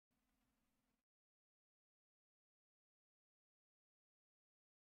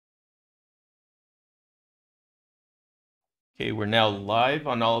Okay, we're now live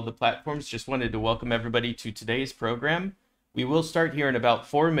on all of the platforms. Just wanted to welcome everybody to today's program. We will start here in about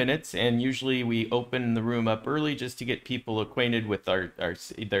 4 minutes, and usually we open the room up early just to get people acquainted with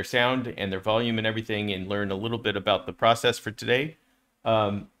their sound and their volume and everything, and learn a little bit about the process for today.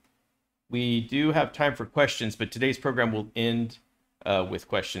 We do have time for questions, but today's program will end with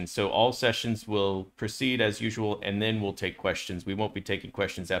questions. So all sessions will proceed as usual, and then we'll take questions. We won't be taking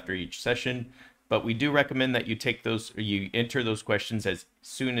questions after each session, but we do recommend that you take those, or you enter those questions as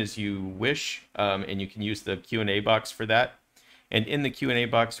soon as you wish, and you can use the Q&A box for that. And in the Q&A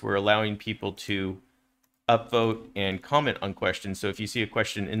box, we're allowing people to upvote and comment on questions. So if you see a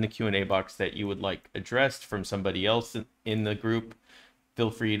question in the Q&A box that you would like addressed from somebody else in the group,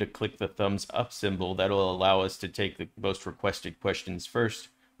 feel free to click the thumbs up symbol. That'll allow us to take the most requested questions first.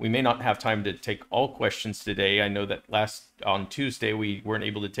 We may not have time to take all questions today. I know that on Tuesday, we weren't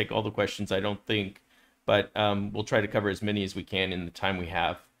able to take all the questions, I don't think, but we'll try to cover as many as we can in the time we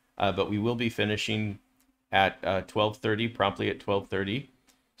have. But we will be finishing at 12:30, promptly at 12:30.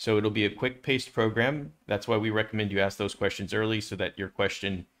 So it'll be a quick paced program. That's why we recommend you ask those questions early so that your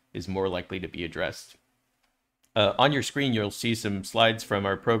question is more likely to be addressed. On your screen, you'll see some slides from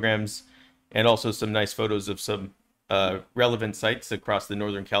our programs and also some nice photos of some relevant sites across the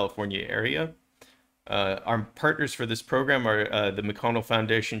Northern California area. Our partners for this program are the McConnell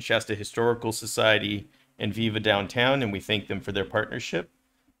Foundation, Shasta Historical Society, and Viva Downtown, and we thank them for their partnership.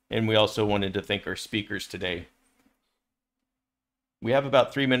 And we also wanted to thank our speakers today. We have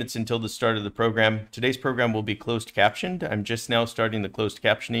about 3 minutes until the start of the program. Today's program will be closed captioned. I'm just now starting the closed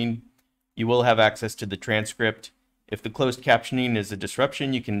captioning. You will have access to the transcript. If the closed captioning is a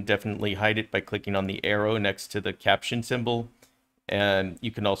disruption, you can definitely hide it by clicking on the arrow next to the caption symbol. And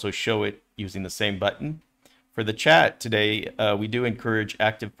you can also show it using the same button. For the chat today, we do encourage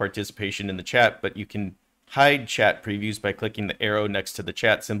active participation in the chat, but you can hide chat previews by clicking the arrow next to the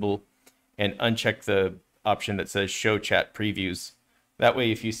chat symbol and uncheck the option that says show chat previews. That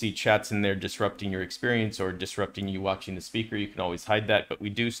way, if you see chats in there disrupting your experience or disrupting you watching the speaker, you can always hide that. But we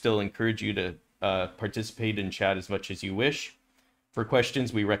do still encourage you to participate in chat as much as you wish. For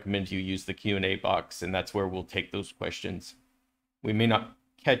questions, we recommend you use the Q&A box, and that's where we'll take those questions. We may not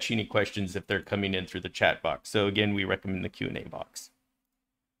catch any questions if they're coming in through the chat box. So again, we recommend the Q&A box.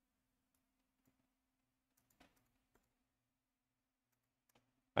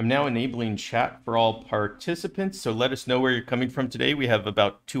 I'm now enabling chat for all participants, so let us know where you're coming from today. We have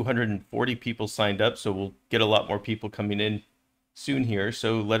about 240 people signed up, so we'll get a lot more people coming in soon here.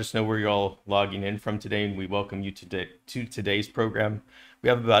 So let us know where you're all logging in from today, and we welcome you to today's program. We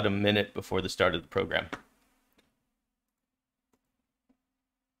have about a minute before the start of the program.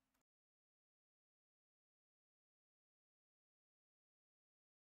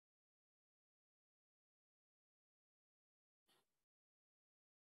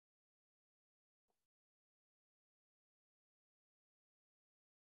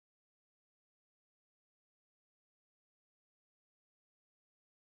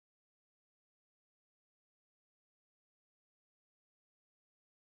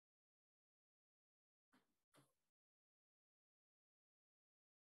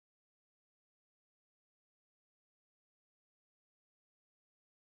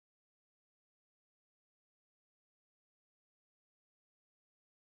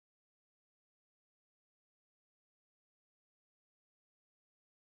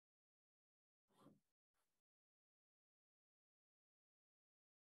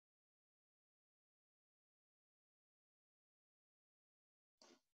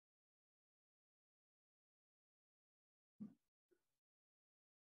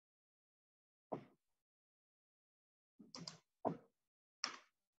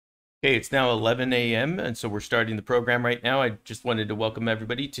 Okay, it's now 11 a.m. and so we're starting the program right now. I just wanted to welcome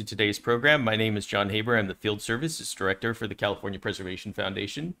everybody to today's program. My name is John Haber. I'm the Field Services Director for the California Preservation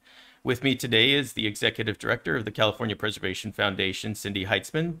Foundation. With me today is the Executive Director of the California Preservation Foundation, Cindy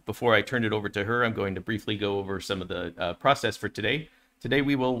Heitzman. Before I turn it over to her, I'm going to briefly go over some of the process for today. Today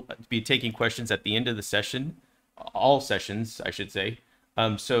we will be taking questions at the end of the session, all sessions, I should say.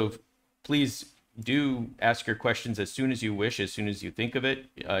 So please do ask your questions as soon as you wish, as soon as you think of it.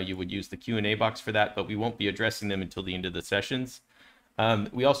 You would use the Q&A box for that, but we won't be addressing them until the end of the sessions.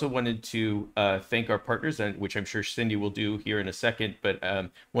 We also wanted to thank our partners, which I'm sure Cindy will do here in a second, but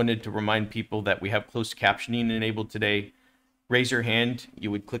wanted to remind people that we have closed captioning enabled today. Raise your hand.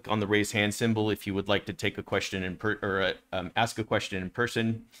 You would click on the raise hand symbol if you would like to take a question ask a question in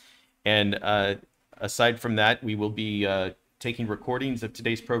person. And aside from that, we will be taking recordings of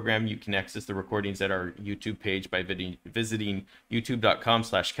today's program. You can access the recordings at our YouTube page by visiting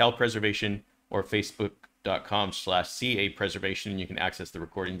youtube.com/calpreservation or Facebook youtube.com/CA preservation. You can access the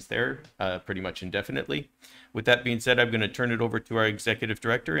recordings there pretty much indefinitely. With that being said, I'm going to turn it over to our executive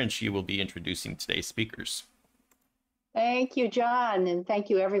director, and she will be introducing today's speakers. Thank you, John, and thank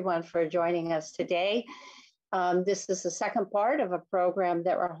you everyone for joining us today. This is the second part of a program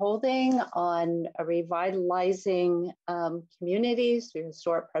that we're holding on revitalizing communities through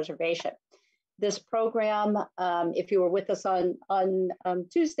historic preservation. This program, if you were with us on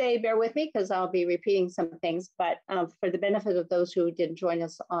Tuesday, bear with me because I'll be repeating some things, but for the benefit of those who didn't join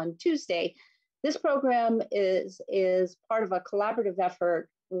us on Tuesday, this program is part of a collaborative effort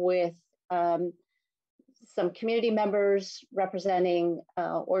with some community members representing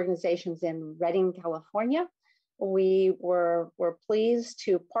organizations in Redding, California. We were pleased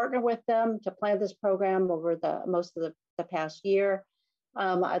to partner with them to plan this program over most of the past year.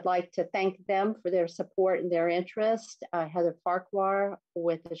 I'd like to thank them for their support and their interest. Heather Farquhar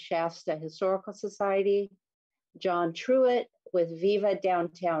with the Shasta Historical Society, John Truitt with Viva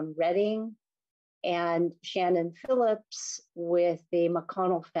Downtown Redding, and Shannon Phillips with the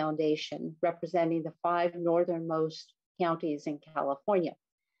McConnell Foundation, representing the 5 northernmost counties in California.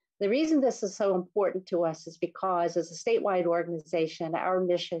 The reason this is so important to us is because as a statewide organization, our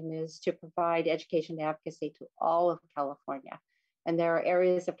mission is to provide education and advocacy to all of California. And there are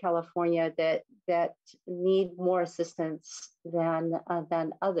areas of California that need more assistance than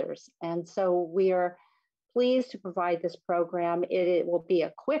others. And so we are pleased to provide this program. It will be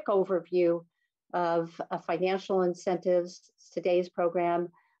a quick overview of financial incentives. Today's program,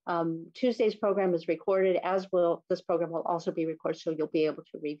 Tuesday's program is recorded, as will this program will also be recorded, so you'll be able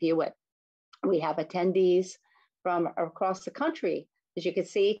to review it. We have attendees from across the country. As you can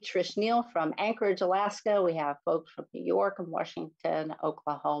see, Trish Neal from Anchorage, Alaska. We have folks from New York and Washington,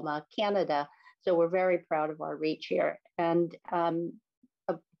 Oklahoma, Canada. So we're very proud of our reach here. And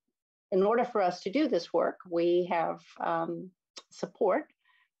in order for us to do this work, we have support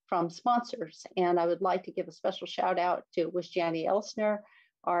from sponsors. And I would like to give a special shout out to Wisjani Elsner,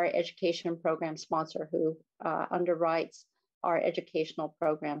 our education program sponsor who underwrites our educational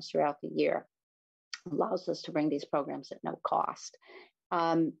programs throughout the year. Allows us to bring these programs at no cost.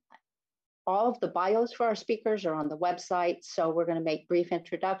 All of the bios for our speakers are on the website, so we're going to make brief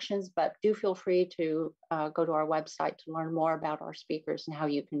introductions, but do feel free to go to our website to learn more about our speakers and how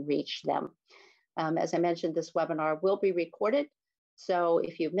you can reach them. As I mentioned, this webinar will be recorded, so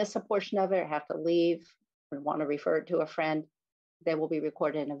if you miss a portion of it or have to leave or want to refer it to a friend, they will be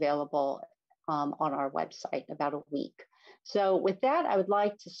recorded and available on our website in about a week. So with that, I would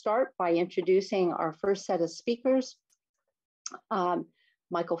like to start by introducing our first set of speakers.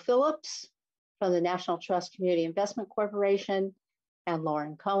 Michael Phillips from the National Trust Community Investment Corporation and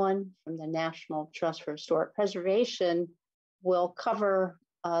Lauren Cohen from the National Trust for Historic Preservation will cover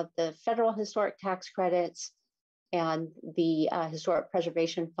the federal historic tax credits and the Historic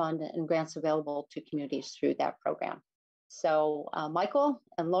Preservation Fund and grants available to communities through that program. So Michael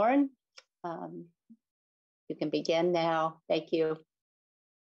and Lauren, you can begin now. Thank you.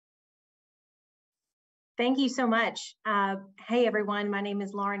 Thank you so much. Hey, everyone. My name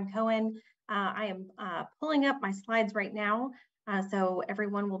is Lauren Cohen. I am pulling up my slides right now, so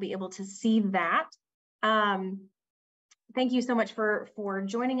everyone will be able to see that. Thank you so much for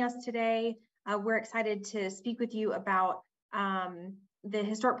joining us today. We're excited to speak with you about the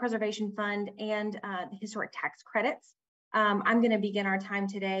Historic Preservation Fund and the historic tax credits. I'm going to begin our time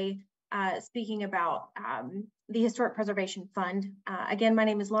today speaking about the Historic Preservation Fund. Again, my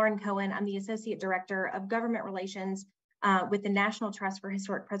name is Lauren Cohen. I'm the Associate Director of Government Relations with the National Trust for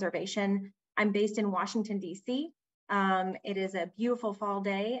Historic Preservation. I'm based in Washington, D.C. It is a beautiful fall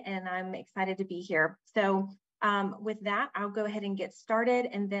day, and I'm excited to be here. So with that, I'll go ahead and get started,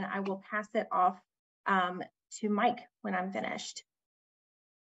 and then I will pass it off to Mike when I'm finished.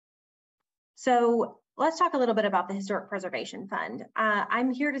 So let's talk a little bit about the Historic Preservation Fund.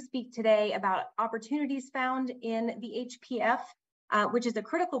 I'm here to speak today about opportunities found in the HPF, which is a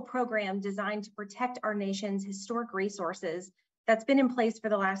critical program designed to protect our nation's historic resources that's been in place for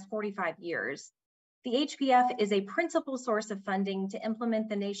the last 45 years. The HPF is a principal source of funding to implement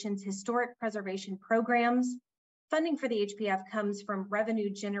the nation's historic preservation programs. Funding for the HPF comes from revenue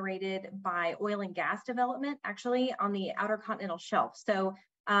generated by oil and gas development, actually on the Outer Continental Shelf. So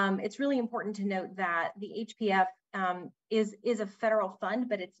it's really important to note that the HPF is a federal fund,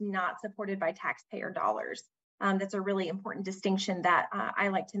 but it's not supported by taxpayer dollars. That's a really important distinction that I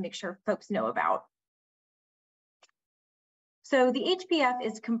like to make sure folks know about. So the HPF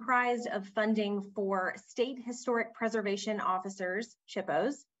is comprised of funding for state historic preservation officers,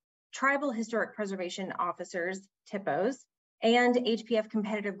 CHPOs, tribal historic preservation officers, THPOs, and HPF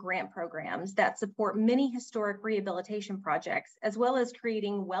competitive grant programs that support many historic rehabilitation projects, as well as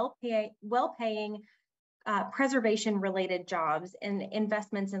creating well-paying preservation-related jobs and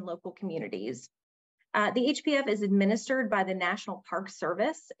investments in local communities. The HPF is administered by the National Park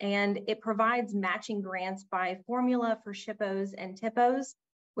Service, and it provides matching grants by formula for SHPOs and TIPOs,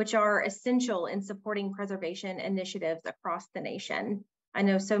 which are essential in supporting preservation initiatives across the nation. I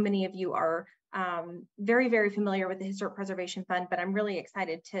know so many of you are very, very familiar with the Historic Preservation Fund, but I'm really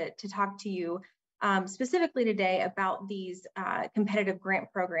excited to talk to you specifically today about these competitive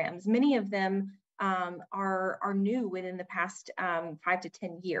grant programs. Many of them are new within the past 5 to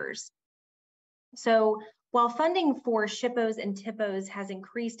 10 years. So while funding for SHPOs and TIPOs has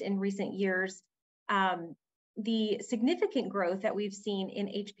increased in recent years, the significant growth that we've seen in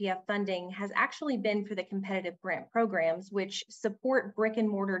HPF funding has actually been for the competitive grant programs, which support brick and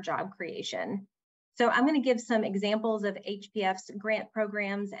mortar job creation. So I'm going to give some examples of HPF's grant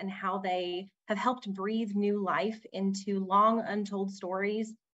programs and how they have helped breathe new life into long untold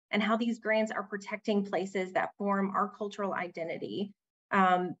stories, and how these grants are protecting places that form our cultural identity.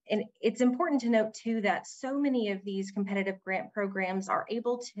 And it's important to note too that so many of these competitive grant programs are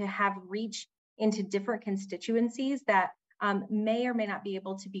able to have reach into different constituencies that may or may not be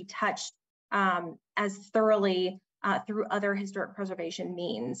able to be touched as thoroughly through other historic preservation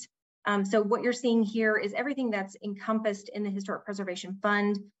means. So what you're seeing here is everything that's encompassed in the Historic Preservation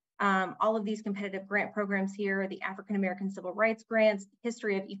Fund. All of these competitive grant programs here, the African American Civil Rights Grants,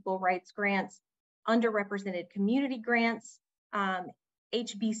 History of Equal Rights Grants, Underrepresented Community Grants,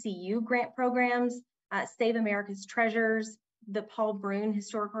 HBCU grant programs, Save America's Treasures, the Paul Brune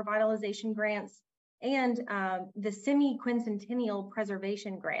Historic Revitalization Grants, and the Semi-Quincentennial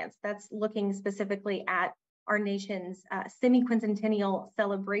Preservation Grants. That's looking specifically at our nation's semi-quincentennial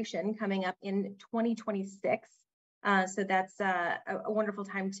celebration coming up in 2026. So that's a wonderful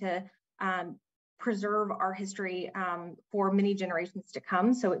time to preserve our history for many generations to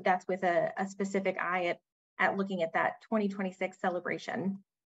come. So that's with a specific eye at looking at that 2026 celebration.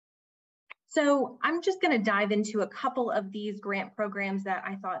 So I'm just going to dive into a couple of these grant programs that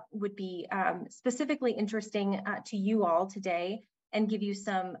I thought would be specifically interesting to you all today, and give you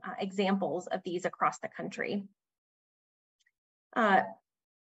some examples of these across the country.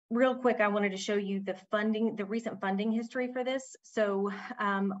 Real quick, I wanted to show you the recent funding history for this. So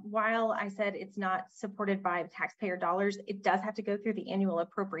while I said it's not supported by taxpayer dollars, it does have to go through the annual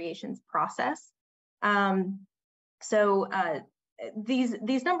appropriations process.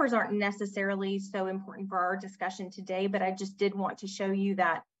 These numbers aren't necessarily so important for our discussion today, but I just did want to show you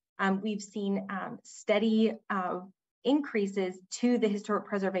that we've seen steady increases to the Historic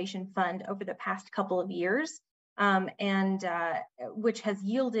Preservation Fund over the past couple of years, which has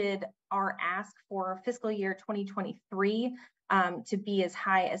yielded our ask for fiscal year 2023 to be as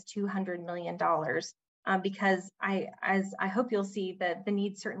high as $200 million, because as I hope you'll see, that the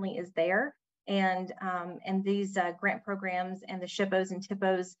need certainly is there. And these grant programs and the SHPOs and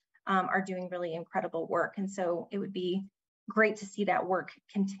TIPOs are doing really incredible work. And so it would be great to see that work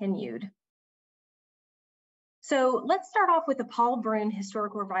continued. So let's start off with the Paul Brune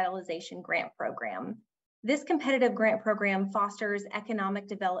Historic Revitalization Grant Program. This competitive grant program fosters economic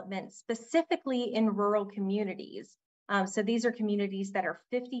development specifically in rural communities. So these are communities that are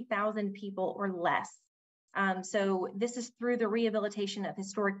 50,000 people or less. So this is through the rehabilitation of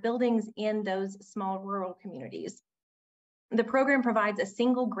historic buildings in those small rural communities. The program provides a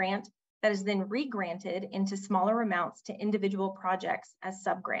single grant that is then re-granted into smaller amounts to individual projects as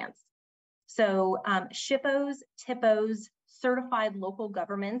subgrants. So SHPOs, TIPOs, certified local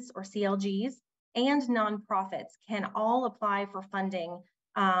governments or CLGs, and nonprofits can all apply for funding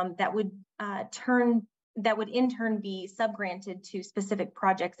that would in turn be subgranted to specific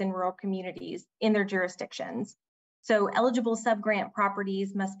projects in rural communities in their jurisdictions. So eligible subgrant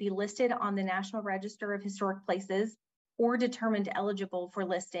properties must be listed on the National Register of Historic Places or determined eligible for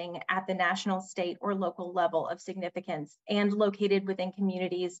listing at the national, state, or local level of significance and located within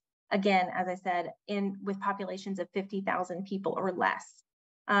communities, again, as I said, with populations of 50,000 people or less.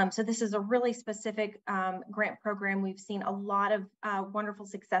 So this is a really specific grant program. We've seen a lot of wonderful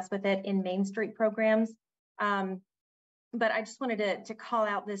success with it in Main Street programs. But I just wanted to call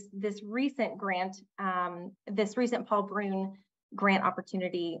out this recent grant, this recent Paul Brune grant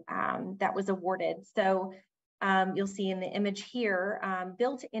opportunity that was awarded. So you'll see in the image here,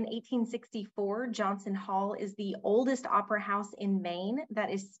 built in 1864, Johnson Hall is the oldest opera house in Maine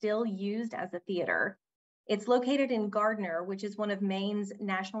that is still used as a theater. It's located in Gardner, which is one of Maine's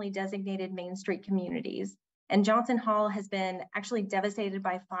nationally designated Main Street communities. And Johnson Hall has been actually devastated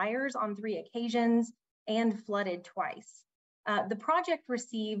by fires on 3 occasions and flooded twice. The project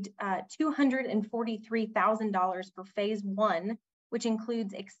received $243,000 for phase 1, which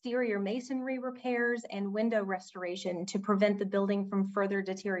includes exterior masonry repairs and window restoration to prevent the building from further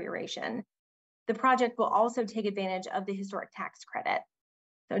deterioration. The project will also take advantage of the historic tax credit.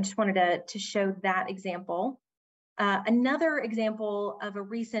 So I just wanted to show that example. Another example of a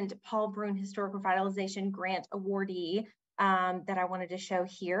recent Paul Brune Historic Revitalization Grant awardee that I wanted to show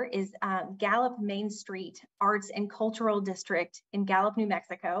here is Gallup Main Street Arts and Cultural District in Gallup, New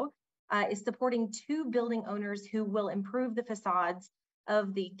Mexico, is supporting 2 building owners who will improve the facades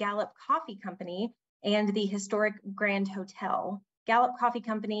of the Gallup Coffee Company and the historic Grand Hotel. Gallup Coffee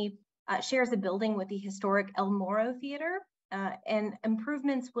Company shares a building with the historic El Moro Theater, and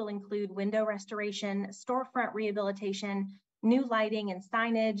improvements will include window restoration, storefront rehabilitation, new lighting and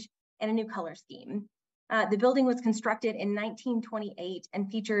signage, and a new color scheme. The building was constructed in 1928 and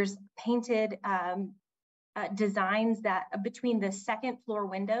features painted designs that between the second floor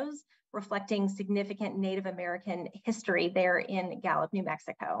windows, reflecting significant Native American history there in Gallup, New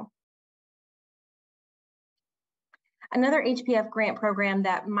Mexico. Another HPF grant program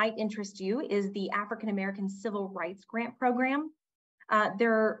that might interest you is the African American Civil Rights Grant Program.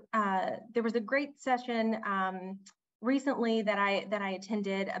 There was a great session recently that I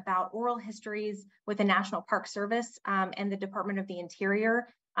attended about oral histories with the National Park Service and the Department of the Interior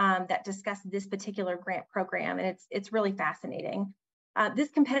that discussed this particular grant program, and it's really fascinating. This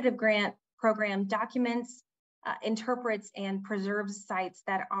competitive grant program documents, interprets, and preserves sites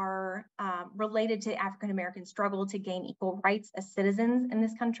that are related to African American struggle to gain equal rights as citizens in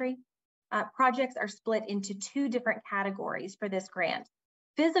this country. Projects are split into 2 different categories for this grant: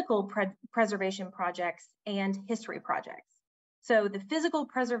 physical preservation projects and history projects. So the physical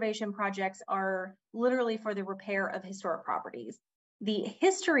preservation projects are literally for the repair of historic properties. The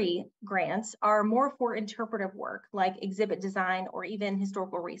history grants are more for interpretive work like exhibit design or even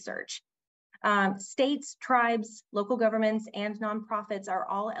historical research. States, tribes, local governments, and nonprofits are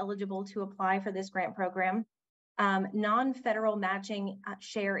all eligible to apply for this grant program. Non-federal matching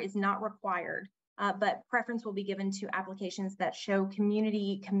share is not required, but preference will be given to applications that show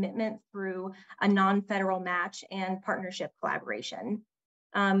community commitment through a non-federal match and partnership collaboration.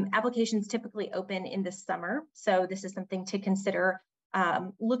 Applications typically open in the summer, so this is something to consider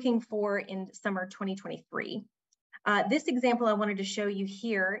looking for in summer 2023. This example I wanted to show you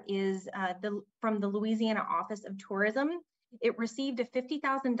here is from the Louisiana Office of Tourism. It received a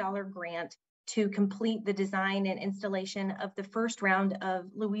 $50,000 grant to complete the design and installation of the first round of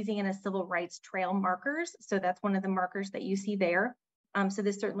Louisiana Civil Rights Trail markers. So that's one of the markers that you see there. So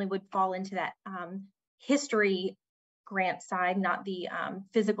this certainly would fall into that history grant side, not the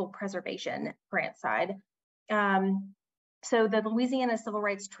physical preservation grant side. So the Louisiana Civil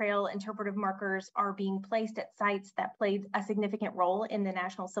Rights Trail interpretive markers are being placed at sites that played a significant role in the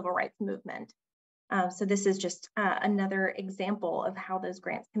national civil rights movement. So this is just another example of how those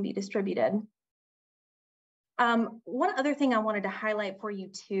grants can be distributed. One other thing I wanted to highlight for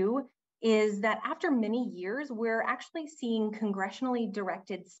you too is that after many years, we're actually seeing congressionally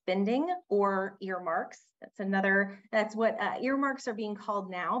directed spending, or earmarks. That's what earmarks are being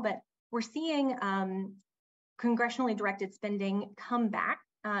called now, but we're seeing congressionally directed spending come back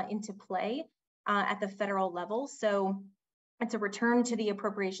into play at the federal level. So it's a return to the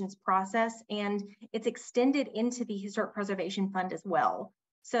appropriations process, and it's extended into the Historic Preservation Fund as well.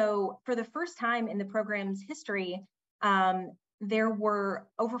 So for the first time in the program's history, there were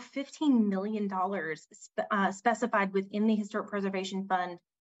over $15 million specified within the Historic Preservation Fund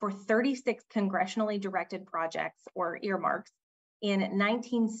for 36 congressionally directed projects, or earmarks, in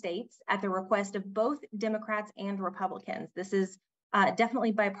 19 states at the request of both Democrats and Republicans. This is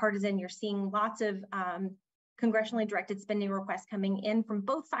definitely bipartisan. You're seeing lots of congressionally directed spending requests coming in from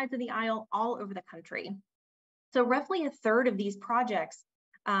both sides of the aisle all over the country. So roughly a third of these projects,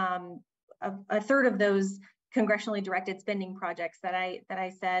 a third of those congressionally directed spending projects that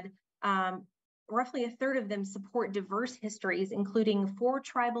I said, roughly a third of them support diverse histories, including 4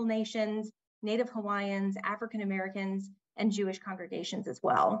 tribal nations, Native Hawaiians, African Americans, and Jewish congregations as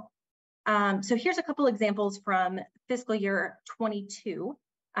well. So here's a couple examples from fiscal year 22.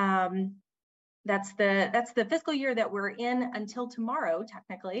 That's the fiscal year that we're in until tomorrow,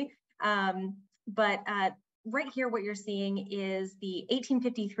 technically. But right here, what you're seeing is the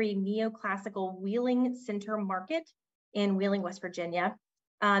 1853 neoclassical Wheeling Center Market in Wheeling, West Virginia,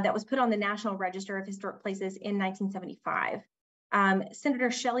 that was put on the National Register of Historic Places in 1975.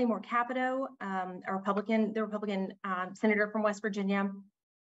 Senator Shelley Moore Capito, the Republican senator from West Virginia,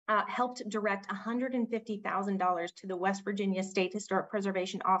 helped direct $150,000 to the West Virginia State Historic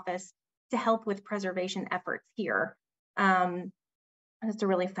Preservation Office to help with preservation efforts here. It's a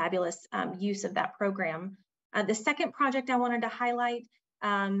really fabulous use of that program. The second project I wanted to highlight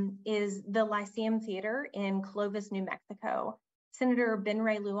is the Lyceum Theater in Clovis, New Mexico. Senator Ben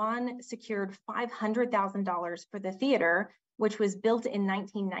Ray Lujan secured $500,000 for the theater, which was built in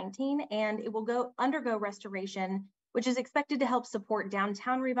 1919, and it will undergo restoration, which is expected to help support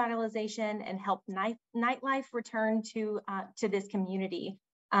downtown revitalization and help nightlife return to this community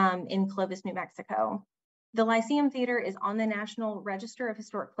in Clovis, New Mexico. The Lyceum Theater is on the National Register of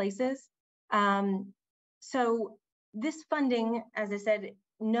Historic Places. So this funding, as I said,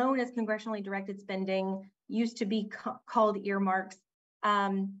 known as congressionally directed spending, used to be called earmarks.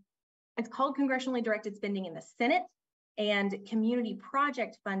 It's called congressionally directed spending in the Senate and community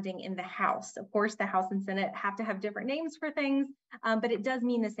project funding in the House. Of course, the House and Senate have to have different names for things, but it does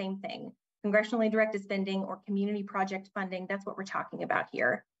mean the same thing. Congressionally directed spending or community project funding, that's what we're talking about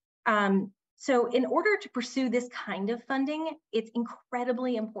here. So in order to pursue this kind of funding, it's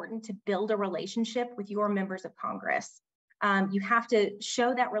incredibly important to build a relationship with your members of Congress. You have to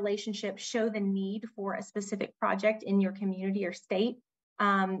show that relationship, show the need for a specific project in your community or state,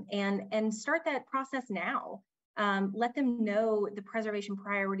 and start that process now. Let them know the preservation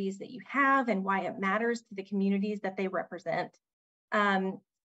priorities that you have and why it matters to the communities that they represent.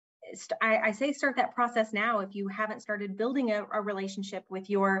 I say start that process now if you haven't started building a relationship with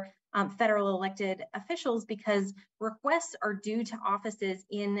your federal elected officials, because requests are due to offices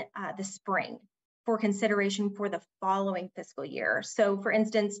in the spring for consideration for the following fiscal year. So for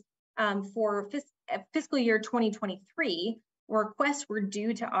instance, for fiscal year 2023, requests were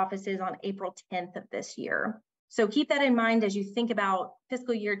due to offices on April 10th of this year. So keep that in mind as you think about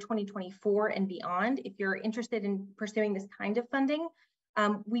fiscal year 2024 and beyond. If you're interested in pursuing this kind of funding,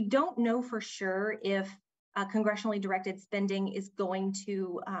 we don't know for sure if congressionally directed spending is going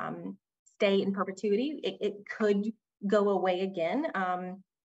to stay in perpetuity. It could go away again.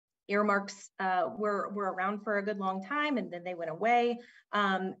 Earmarks were around for a good long time and then they went away.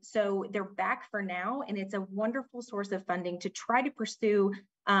 So they're back for now, and it's a wonderful source of funding to try to pursue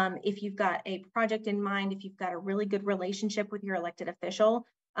if you've got a project in mind, if you've got a really good relationship with your elected official.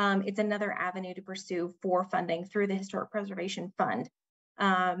 It's another avenue to pursue for funding through the Historic Preservation Fund.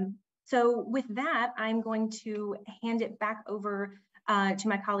 So with that, I'm going to hand it back over to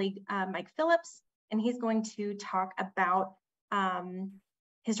my colleague, Mike Phillips, and he's going to talk about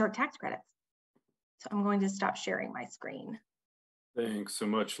historic tax credits. So I'm going to stop sharing my screen. Thanks so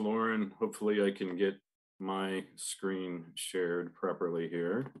much, Lauren. Hopefully I can get my screen shared properly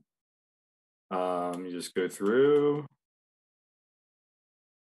here. You just go through.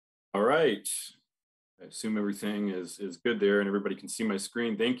 All right. I assume everything is good there and everybody can see my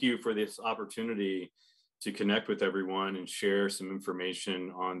screen. Thank you for this opportunity to connect with everyone and share some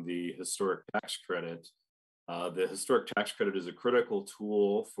information on the historic tax credit. The historic tax credit is a critical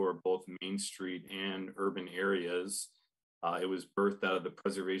tool for both Main Street and urban areas. It was birthed out of the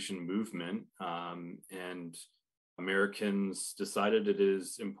preservation movement, and Americans decided it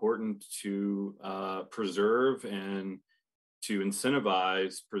is important to preserve and to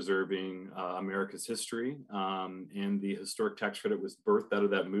incentivize preserving America's history. And the historic tax credit was birthed out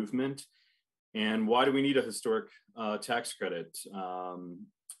of that movement. And why do we need a historic tax credit?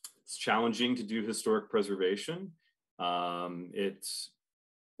 It's challenging to do historic preservation. It's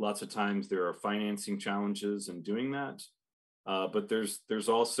lots of times there are financing challenges in doing that. But there's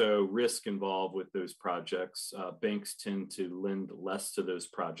also risk involved with those projects. Banks tend to lend less to those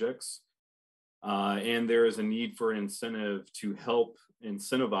projects. And there is a need for an incentive to help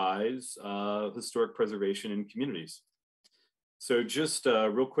incentivize historic preservation in communities. So just a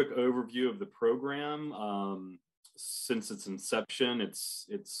real quick overview of the program. Since its inception,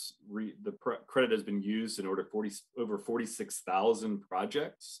 the credit has been used in over 46,000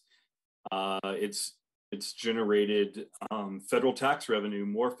 projects. It's generated federal tax revenue,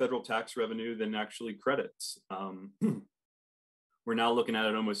 more federal tax revenue than actually credits. We're now looking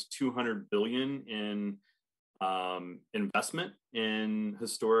at almost $200 billion in investment in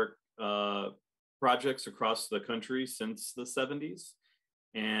historic projects across the country since the 70s,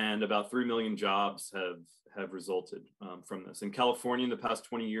 and about 3 million jobs have resulted from this. In California, in the past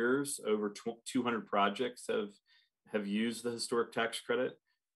 20 years, over 200 projects have used the historic tax credit.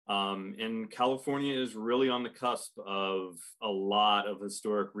 And California is really on the cusp of a lot of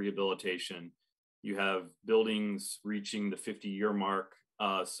historic rehabilitation. You have buildings reaching the 50-year mark,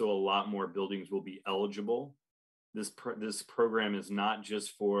 so a lot more buildings will be eligible. This program is not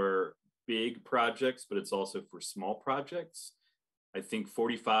just for big projects, but it's also for small projects. I think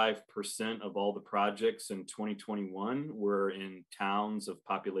 45% of all the projects in 2021 were in towns of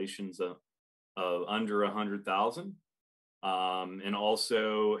populations of under 100,000. And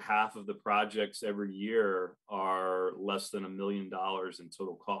also half of the projects every year are less than $1 million in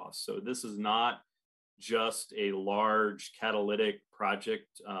total cost. So this is not just a large catalytic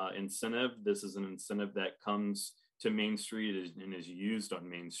project incentive. This is an incentive that comes to Main Street and is used on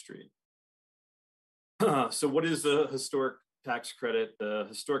Main Street. So what is the historic tax credit? The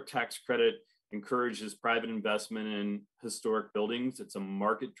historic tax credit encourages private investment in historic buildings. It's a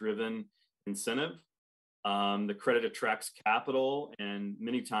market-driven incentive. The credit attracts capital, and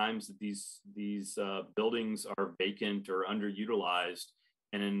many times these buildings are vacant or underutilized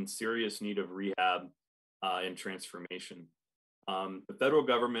and in serious need of rehab and transformation. The federal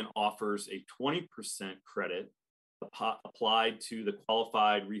government offers a 20% credit applied to the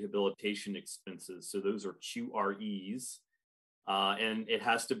qualified rehabilitation expenses. So those are QREs, and it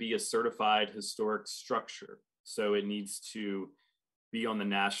has to be a certified historic structure. So it needs to be on the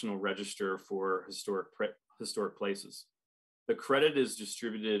National Register for historic places. The credit is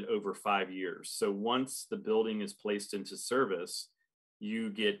distributed over 5 years. So once the building is placed into service,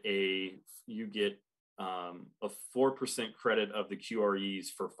 you get a 4% credit of the QREs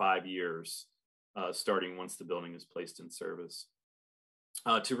for 5 years, starting once the building is placed in service.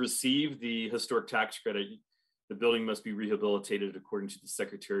 To receive the historic tax credit, the building must be rehabilitated according to the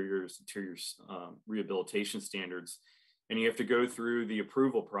Secretary's Interior's rehabilitation standards. And you have to go through the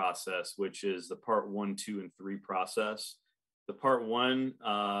approval process, which is the Part 1, 2, and 3 process. The Part 1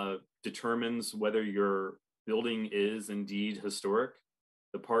 determines whether your building is indeed historic.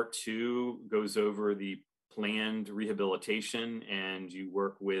 The Part 2 goes over the planned rehabilitation, and you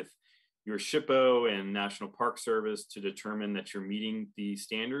work with your SHPO and National Park Service to determine that you're meeting the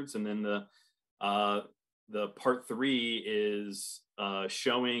standards. And then the Part 3 is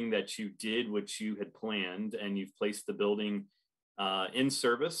showing that you did what you had planned and you've placed the building in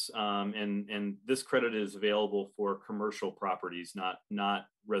service. And this credit is available for commercial properties, not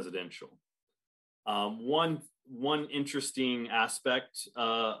residential. One interesting aspect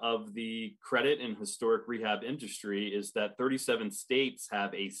of the credit in historic rehab industry is that 37 states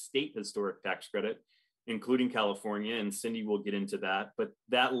have a state historic tax credit, including California, and Cindy will get into that, but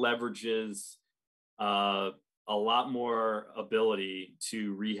that leverages a lot more ability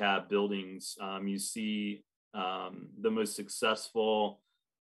to rehab buildings. You see the most successful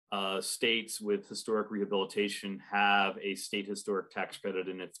states with historic rehabilitation have a state historic tax credit,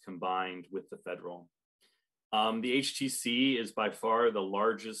 and it's combined with the federal. The HTC is by far the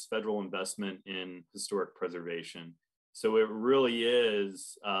largest federal investment in historic preservation. So it really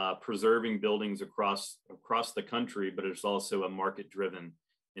is preserving buildings across the country, but it's also a market-driven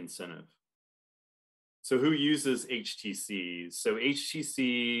incentive. So who uses HTCs? So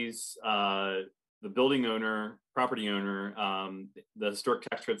HTCs, the building owner, property owner, the historic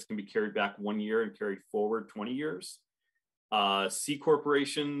tax credits can be carried back 1 year and carried forward 20 years. C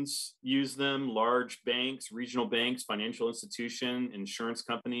corporations use them, large banks, regional banks, financial institutions, insurance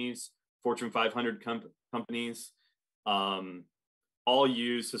companies, Fortune 500 companies, all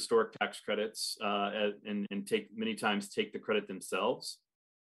use historic tax credits and many times take the credit themselves.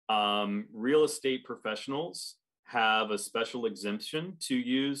 Real estate professionals have a special exemption to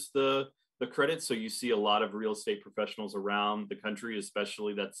use the credit. So you see a lot of real estate professionals around the country,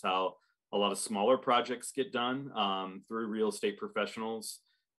 especially that's how a lot of smaller projects get done through real estate professionals.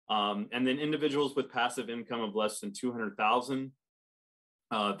 And then individuals with passive income of less than 200,000.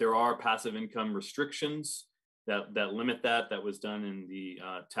 There are passive income restrictions that limit that. That was done in the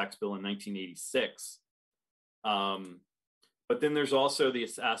tax bill in 1986. But then there's also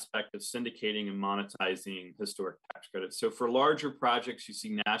this aspect of syndicating and monetizing historic tax credits. So for larger projects, you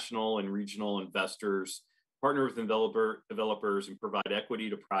see national and regional investors partner with developers and provide equity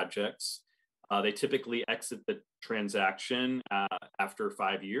to projects. They typically exit the transaction after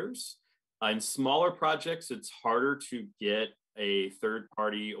 5 years. In smaller projects, it's harder to get a third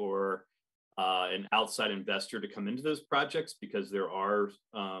party or an outside investor to come into those projects because there are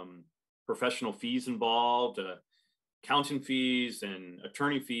professional fees involved, accounting fees and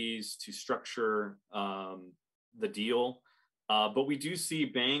attorney fees to structure the deal. But we do see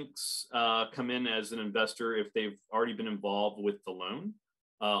banks come in as an investor if they've already been involved with the loan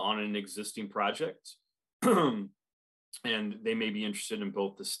on an existing project. And they may be interested in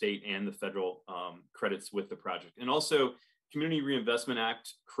both the state and the federal credits with the project. And also, Community Reinvestment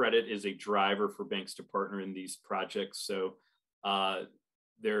Act credit is a driver for banks to partner in these projects. So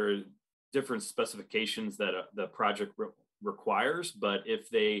there are different specifications that the project requires, but if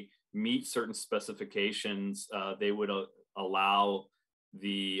they meet certain specifications, they would allow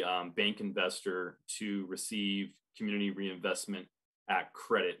the bank investor to receive Community Reinvestment Act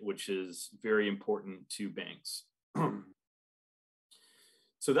credit, which is very important to banks.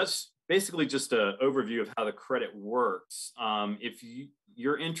 So that's basically just an overview of how the credit works. If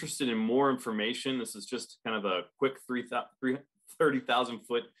you're interested in more information, this is just kind of a quick 30,000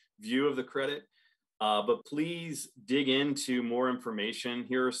 foot view of the credit. But please dig into more information.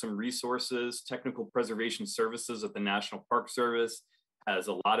 Here are some resources. Technical Preservation Services at the National Park Service has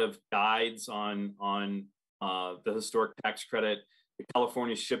a lot of guides on the historic tax credit. The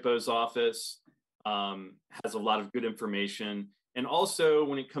California SHPO's office has a lot of good information. And also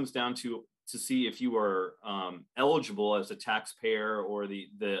when it comes down to see if you are eligible as a taxpayer, or the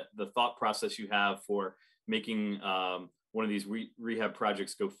thought process you have for making one of these rehab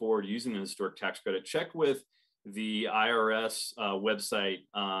projects go forward using the historic tax credit, check with the IRS website.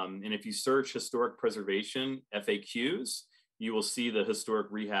 And if you search historic preservation FAQs, you will see the historic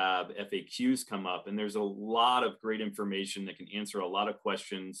rehab FAQs come up. And there's a lot of great information that can answer a lot of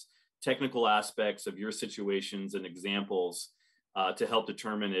questions, technical aspects of your situations and examples to help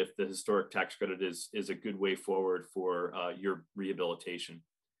determine if the historic tax credit is a good way forward for your rehabilitation.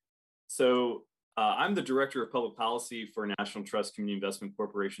 So I'm the Director of Public Policy for National Trust Community Investment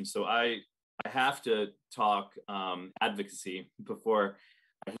Corporation. So I have to talk advocacy before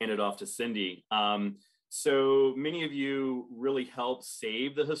I hand it off to Cindy. So many of you really helped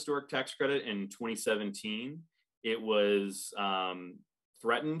save the historic tax credit in 2017. It was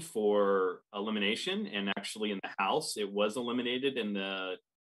threatened for elimination, and actually in the House, it was eliminated in the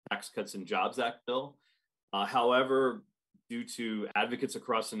Tax Cuts and Jobs Act bill. However, due to advocates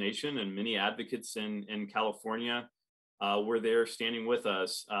across the nation and many advocates in California were there standing with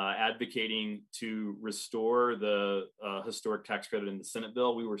us, advocating to restore the historic tax credit in the Senate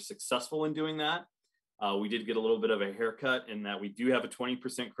bill. We were successful in doing that. We did get a little bit of a haircut in that we do have a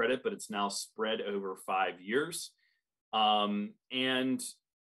 20% credit, but it's now spread over 5 years. And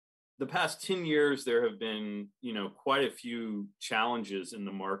the past 10 years, there have been, quite a few challenges in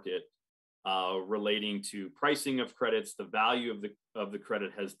the market relating to pricing of credits. The value of the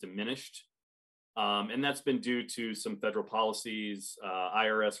credit has diminished. And that's been due to some federal policies,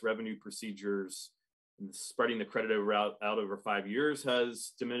 IRS revenue procedures. Spreading the credit out over 5 years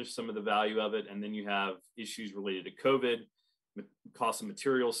has diminished some of the value of it. And then you have issues related to COVID, cost of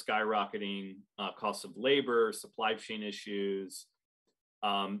materials skyrocketing, cost of labor, supply chain issues.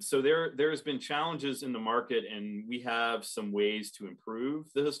 So there's been challenges in the market, and we have some ways to improve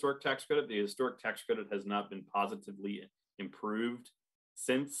the historic tax credit. The historic tax credit has not been positively improved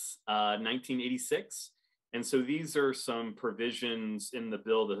since 1986. And so these are some provisions in the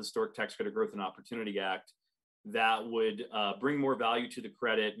bill, the Historic Tax Credit Growth and Opportunity Act, that would bring more value to the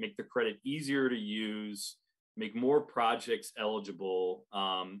credit, make the credit easier to use, make more projects eligible,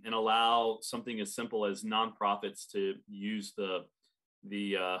 and allow something as simple as nonprofits to use the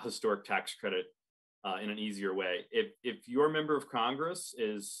historic tax credit in an easier way. If your member of Congress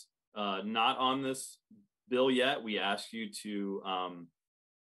is not on this bill yet, we ask you to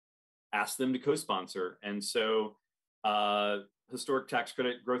ask them to co-sponsor. And so Historic Tax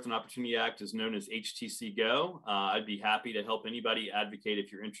Credit Growth and Opportunity Act is known as HTC Go. I'd be happy to help anybody advocate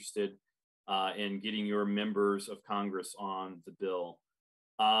if you're interested in getting your members of Congress on the bill.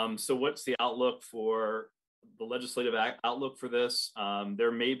 So what's the outlook for the legislative outlook for this?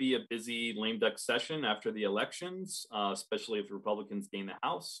 There may be a busy lame duck session after the elections, especially if the Republicans gain the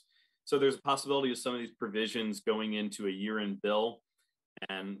House. So there's a possibility of some of these provisions going into a year-end bill.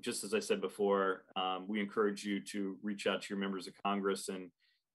 And just as I said before, we encourage you to reach out to your members of Congress and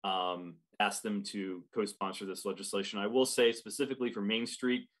ask them to co-sponsor this legislation. I will say specifically for Main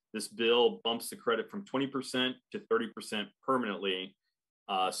Street, this bill bumps the credit from 20% to 30% permanently.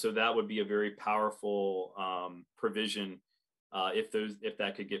 So that would be a very powerful provision if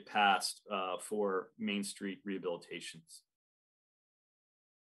that could get passed for Main Street rehabilitations.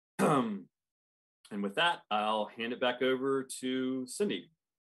 And with that, I'll hand it back over to Cindy.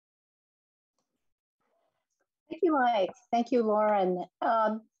 Thank you, Mike. Thank you, Lauren.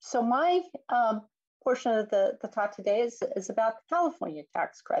 So my portion of the talk today is about the California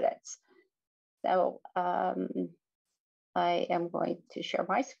tax credits. So I am going to share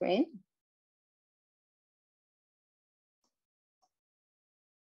my screen.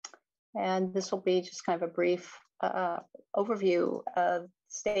 And this will be just kind of a brief overview of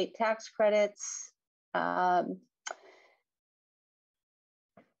state tax credits. I'm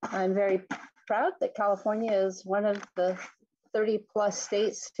very proud that California is one of the 30 plus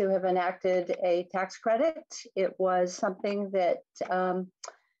states to have enacted a tax credit. It was something that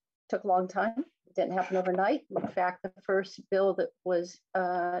took a long time. It didn't happen overnight. In fact, the first bill that was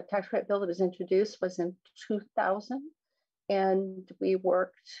tax credit bill that was introduced was in 2000. And we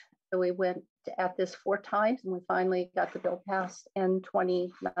worked We went at this 4 times, and we finally got the bill passed in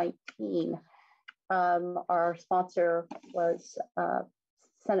 2019. Our sponsor was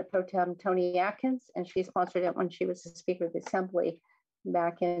Senate Pro Tem Toni Atkins, and she sponsored it when she was the Speaker of the Assembly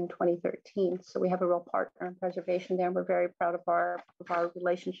back in 2013. So we have a real partner in preservation there, and we're very proud of our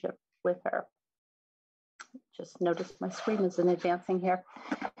relationship with her. Just noticed my screen isn't advancing here.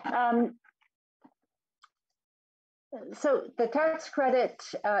 So the tax credit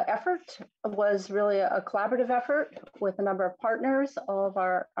effort was really a collaborative effort with a number of partners. All of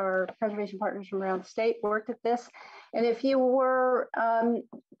our preservation partners from around the state worked at this. And if you were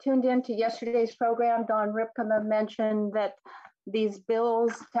tuned into yesterday's program, Don Ripkema mentioned that these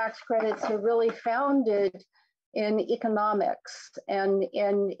bills, tax credits, are really founded in economics and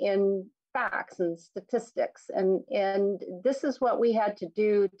in facts and statistics. And this is what we had to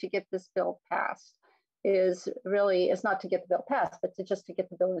do to get this bill passed. Is not to get the bill passed, but to get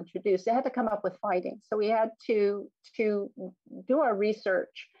the bill introduced. They had to come up with findings. So we had to do our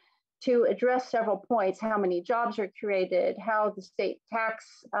research to address several points: how many jobs are created, how the state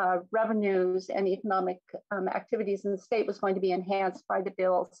tax revenues and economic activities in the state was going to be enhanced by the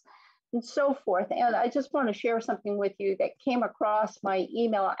bills, and so forth. And I just want to share something with you that came across my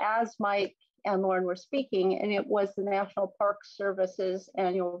email as Mike and Lauren were speaking, and it was the National Park Service's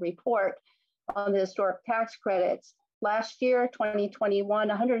annual report on the historic tax credits. Last year, 2021,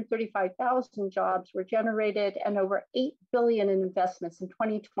 135,000 jobs were generated and over $8 billion in investments in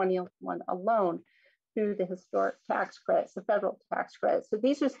 2021 alone through the historic tax credits, the federal tax credits. So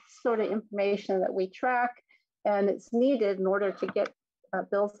these are sort of information that we track, and it's needed in order to get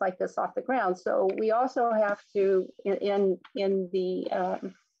bills like this off the ground. So we also have to, through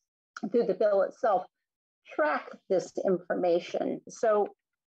the bill itself, track this information. So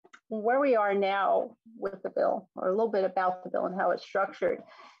where we are now with the bill, or a little bit about the bill and how it's structured,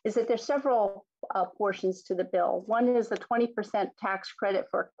 is that there's several portions to the bill. One is the 20% tax credit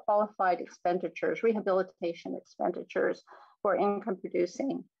for qualified expenditures, rehabilitation expenditures for income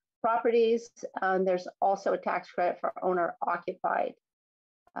producing properties. There's also a tax credit for owner occupied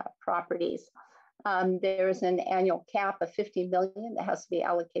properties. There's an annual cap of $50 million that has to be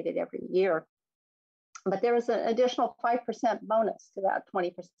allocated every year. But there is an additional 5% bonus to that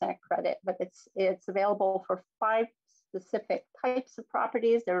 20% credit, but it's available for 5 specific types of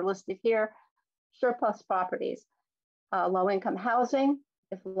properties that are listed here: surplus properties, low-income housing,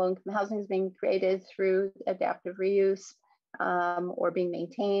 if low-income housing is being created through adaptive reuse or being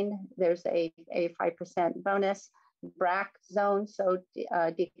maintained, there's a 5% bonus. BRAC zone, so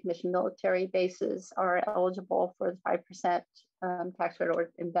decommissioned military bases are eligible for the 5% tax credit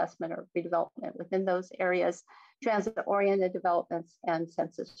or investment or redevelopment within those areas. Transit-oriented developments and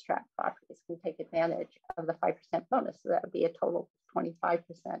census tract properties can take advantage of the 5% bonus. So that would be a total of 25%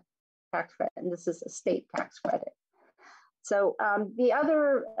 tax credit, and this is a state tax credit. So the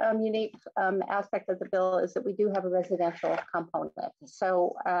other unique aspect of the bill is that we do have a residential component.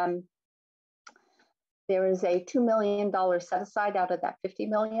 So there is a $2 million set aside out of that $50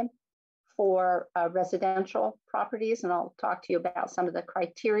 million for residential properties, and I'll talk to you about some of the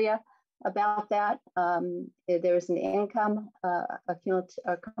criteria about that. There's an income,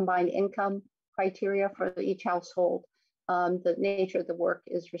 a combined income criteria for each household. The nature of the work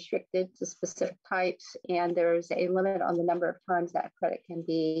is restricted to specific types, and there's a limit on the number of times that credit can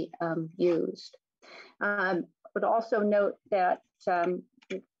be used. I would also note that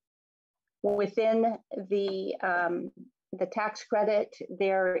within the tax credit,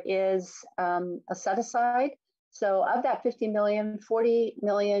 there is a set aside. So of that 50 million, 40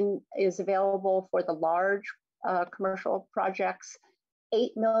 million is available for the large commercial projects.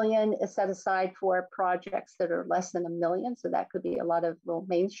 8 million is set aside for projects that are less than $1 million. So that could be a lot of little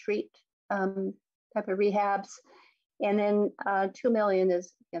Main Street type of rehabs. And then 2 million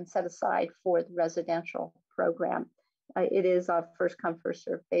is again set aside for the residential program. It is a first come, first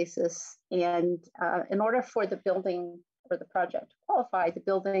served basis. And in order for the building or the project to qualify, the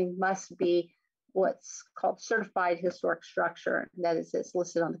building must be what's called certified historic structure. That is, it's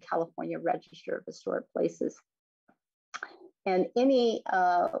listed on the California Register of Historic Places. And any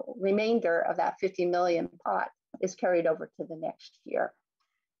remainder of that 50 million pot is carried over to the next year.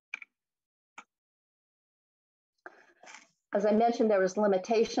 As I mentioned, there was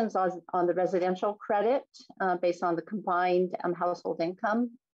limitations on the residential credit based on the combined household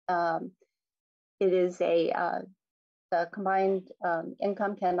income. It is the combined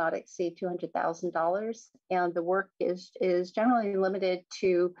income cannot exceed $200,000, and the work is generally limited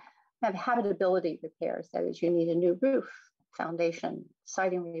to have habitability repairs. That is, you need a new roof, foundation,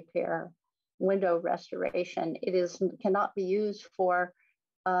 siding repair, window restoration. It cannot be used for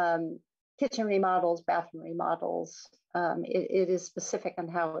kitchen remodels, bathroom remodels. It is specific on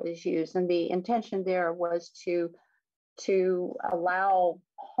how it is used. And the intention there was to allow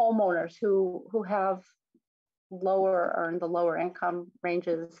homeowners who have earn the lower income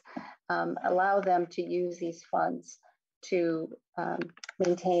ranges, allow them to use these funds to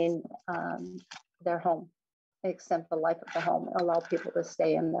maintain their home, extend the life of the home, and allow people to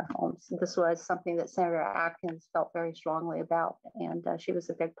stay in their homes. This was something that Senator Atkins felt very strongly about, and she was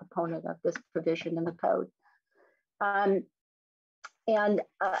a big proponent of this provision in the code.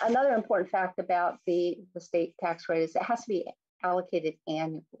 Another important fact about the state tax rate is it has to be allocated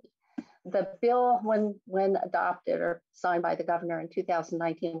annually. The bill, when adopted or signed by the governor in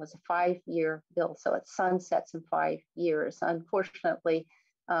 2019, was a 5-year bill, so it sunsets in 5 years. Unfortunately,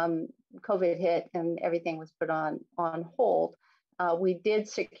 COVID hit and everything was put on hold. We did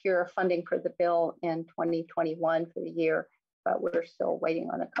secure funding for the bill in 2021 for the year, but we're still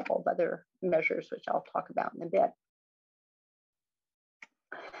waiting on a couple of other measures, which I'll talk about in a bit.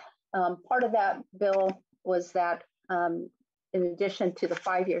 Part of that bill was that in addition to the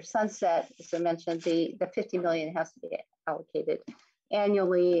 5-year sunset, as I mentioned, the $50 million has to be allocated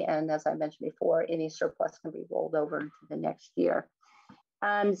annually. And as I mentioned before, any surplus can be rolled over into the next year.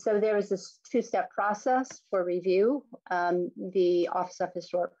 So there is this 2-step process for review. The Office of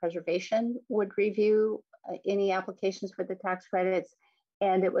Historic Preservation would review any applications for the tax credits,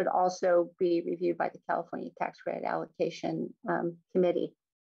 and it would also be reviewed by the California Tax Credit Allocation Committee.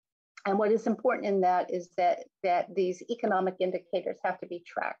 And what is important in that is that these economic indicators have to be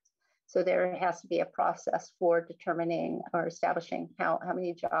tracked. So there has to be a process for determining or establishing how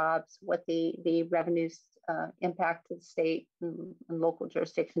many jobs, what the revenues impact to the state and local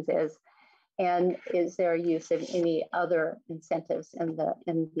jurisdictions is, and is there use of any other incentives in the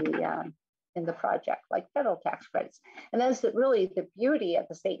project, like federal tax credits. And that's really the beauty of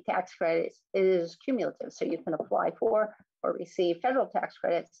the state tax credits. It is cumulative, so you can apply for or receive federal tax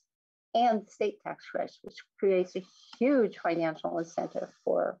credits and state tax credits, which creates a huge financial incentive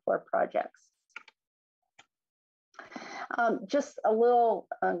for projects. Just a little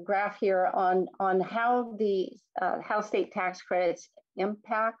graph here on how how state tax credits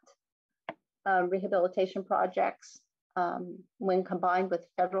impact rehabilitation projects when combined with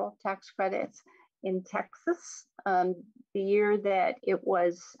federal tax credits. In Texas, the year that it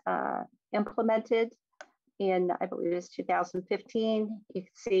was implemented, in, I believe it's 2015. You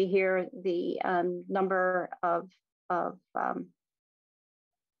can see here the number of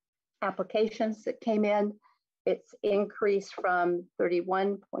applications that came in. It's increased from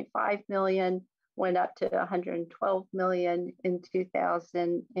 31.5 million, went up to 112 million in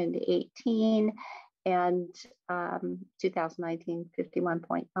 2018, and 2019,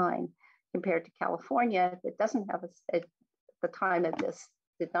 51.9, compared to California that doesn't have at the time of this,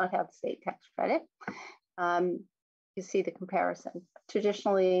 did not have the state tax credit. You see the comparison.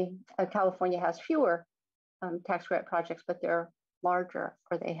 Traditionally, California has fewer tax credit projects, but they're larger,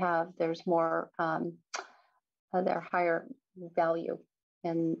 or there's more, they're higher value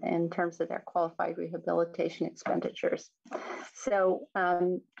in terms of their qualified rehabilitation expenditures. So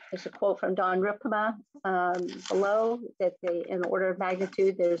there's a quote from Don Ripkema below that in order of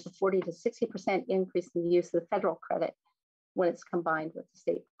magnitude, there's a 40 to 60% increase in the use of the federal credit when it's combined with the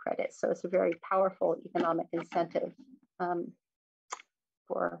state credit. So it's a very powerful economic incentive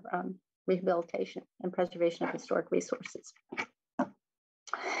for rehabilitation and preservation of historic resources.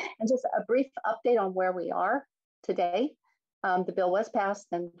 And just a brief update on where we are today. The bill was passed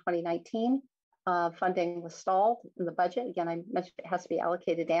in 2019. Funding was stalled in the budget. Again, I mentioned it has to be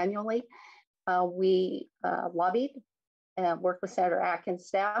allocated annually. We lobbied and worked with Senator Atkins'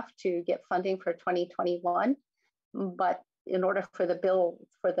 staff to get funding for 2021, but in order for the bill,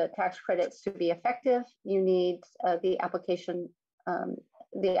 for the tax credits to be effective, you need the application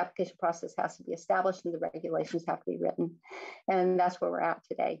process has to be established and the regulations have to be written. And that's where we're at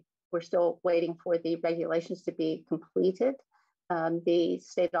today. We're still waiting for the regulations to be completed. The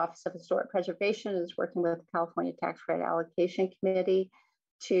State Office of Historic Preservation is working with the California Tax Credit Allocation Committee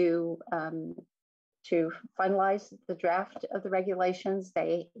to finalize the draft of the regulations.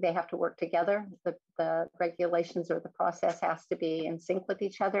 They have to work together. The regulations or the process has to be in sync with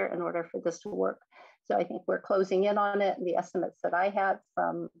each other in order for this to work. So I think we're closing in on it. And the estimates that I had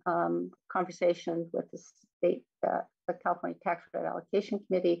from conversations with the California Tax Credit Allocation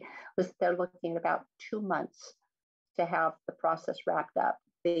Committee was that they're looking at about 2 months to have the process wrapped up.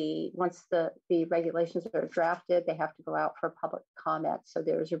 Once the regulations are drafted, they have to go out for public comment. So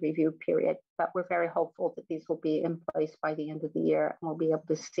there's a review period, but we're very hopeful that these will be in place by the end of the year, and we'll be able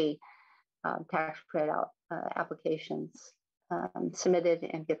to see tax credit applications submitted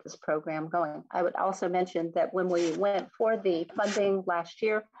and get this program going. I would also mention that when we went for the funding last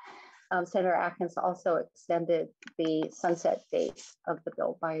year, Senator Atkins also extended the sunset date of the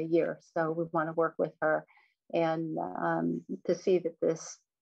bill by a year. So we want to work with her and to see that this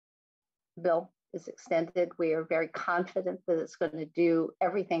bill is extended. We are very confident that it's going to do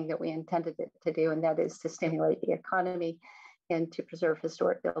everything that we intended it to do, and that is to stimulate the economy and to preserve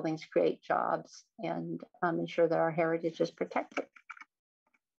historic buildings, create jobs, and ensure that our heritage is protected.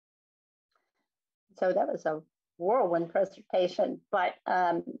 So that was a whirlwind presentation, but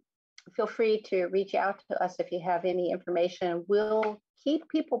feel free to reach out to us if you have any information. We'll keep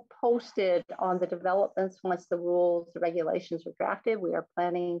people posted on the developments once the rules, the regulations are drafted. We are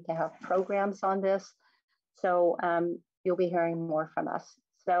planning to have programs on this. So you'll be hearing more from us.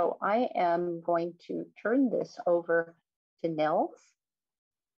 So I am going to turn this over to Nels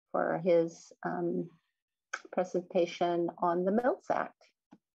for his presentation on the Mills Act.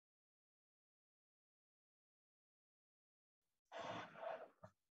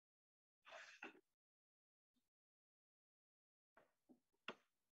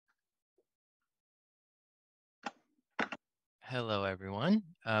 Hello, everyone.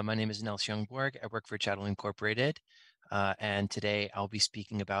 My name is Nels Youngborg. I work for Chattel Incorporated, and today I'll be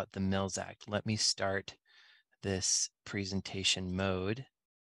speaking about the Mills Act. Let me start this presentation mode.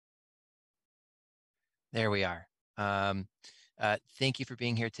 There we are. Thank you for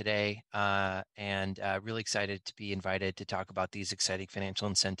being here today, and really excited to be invited to talk about these exciting financial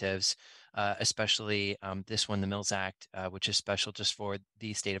incentives, especially this one, the Mills Act, which is special just for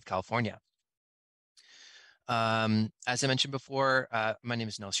the state of California. As I mentioned before, my name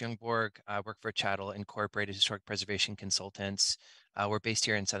is Nels Youngborg. I work for Chattel Incorporated Historic Preservation Consultants. We're based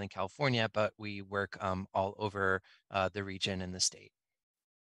here in Southern California, but we work all over the region and the state.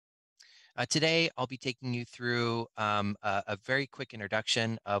 Today, I'll be taking you through a very quick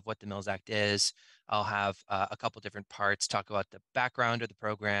introduction of what the Mills Act is. I'll have a couple different parts, talk about the background of the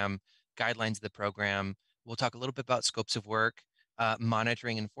program, guidelines of the program. We'll talk a little bit about scopes of work,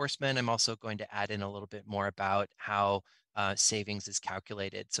 monitoring enforcement. I'm also going to add in a little bit more about how savings is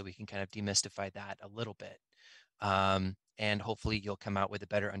calculated so we can kind of demystify that a little bit. And hopefully you'll come out with a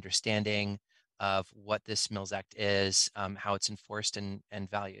better understanding of what this Mills Act is, how it's enforced and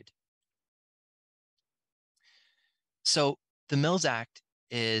valued. So the Mills Act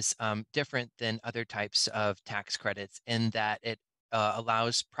is different than other types of tax credits in that it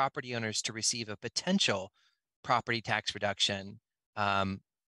allows property owners to receive a potential property tax reduction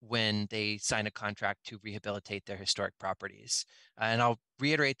when they sign a contract to rehabilitate their historic properties. And I'll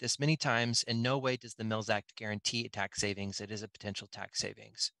reiterate this many times, in no way does the Mills Act guarantee a tax savings. It is a potential tax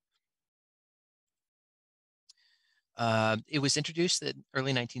savings. It was introduced in the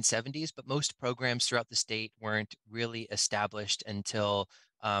early 1970s, but most programs throughout the state weren't really established until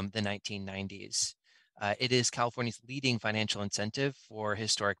the 1990s. It is California's leading financial incentive for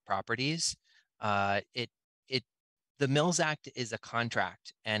historic properties. The Mills Act is a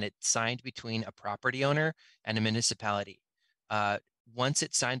contract, and it's signed between a property owner and a municipality. Once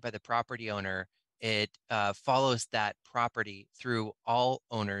it's signed by the property owner, it follows that property through all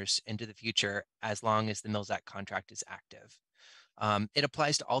owners into the future as long as the Mills Act contract is active. It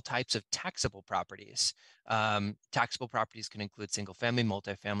applies to all types of taxable properties. Taxable properties can include single-family,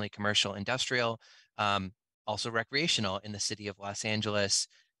 multifamily, commercial, industrial, also recreational. In the city of Los Angeles,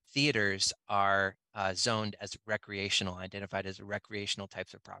 theaters are zoned as recreational, identified as recreational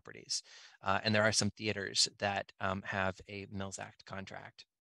types of properties. And there are some theaters that have a Mills Act contract.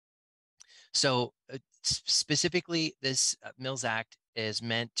 So specifically, this Mills Act is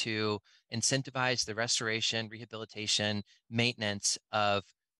meant to incentivize the restoration, rehabilitation, maintenance of,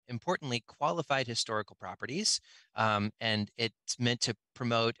 importantly, qualified historical properties. And it's meant to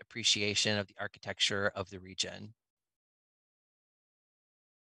promote appreciation of the architecture of the region.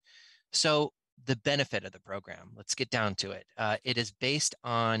 So the benefit of the program, let's get down to it. It is based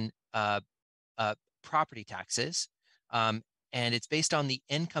on property taxes, and it's based on the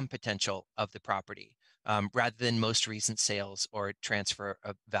income potential of the property rather than most recent sales or transfer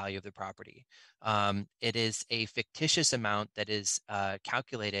of value of the property. It is a fictitious amount that is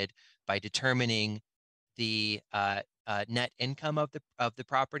calculated by determining the net income of the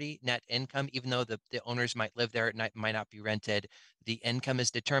property. Net income, even though the owners might live there, it might not be rented. The income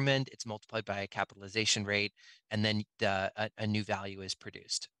is determined, it's multiplied by a capitalization rate, and then a new value is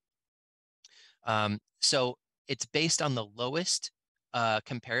produced. So it's based on the lowest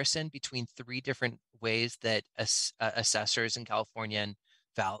comparison between three different ways that assessors in California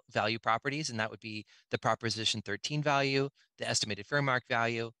value properties, and that would be the Proposition 13 value, the estimated fair market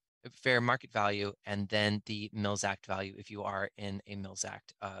value, fair market value, and then the Mills Act value if you are in a Mills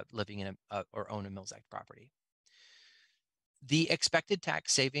Act, living in or own a Mills Act property. The expected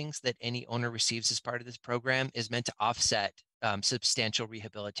tax savings that any owner receives as part of this program is meant to offset substantial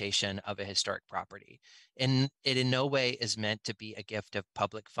rehabilitation of a historic property. And it in no way is meant to be a gift of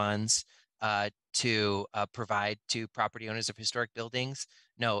public funds to provide to property owners of historic buildings.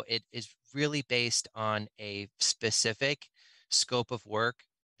 No, it is really based on a specific scope of work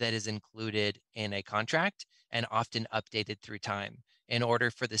that is included in a contract and often updated through time in order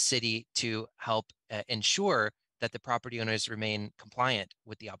for the city to help ensure that the property owners remain compliant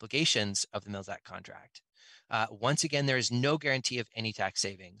with the obligations of the Mills Act contract. Once again, there is no guarantee of any tax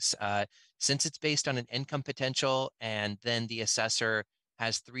savings. Since it's based on an income potential and then the assessor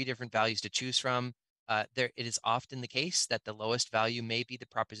has 3 different values to choose from, it is often the case that the lowest value may be the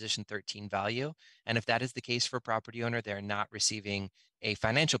Proposition 13 value. And if that is the case for a property owner, they're not receiving a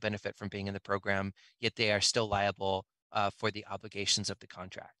financial benefit from being in the program, yet they are still liable for the obligations of the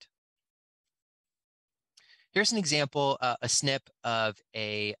contract. Here's an example, a snip of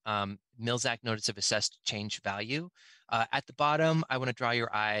a Mills Act Notice of Assessed Change Value. At the bottom, I want to draw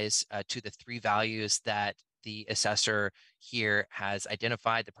your eyes to the 3 values that the assessor here has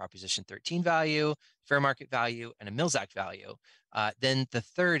identified: the Proposition 13 value, fair market value, and a Mills Act value. Then the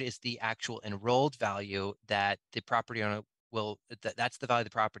third is the actual enrolled value that the property owner that's the value of the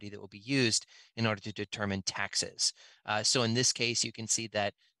property that will be used in order to determine taxes. So in this case, you can see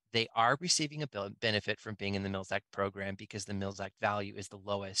that they are receiving a benefit from being in the Mills Act program because the Mills Act value is the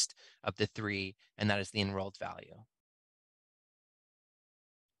lowest of the 3, and that is the enrolled value.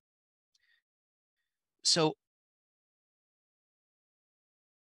 So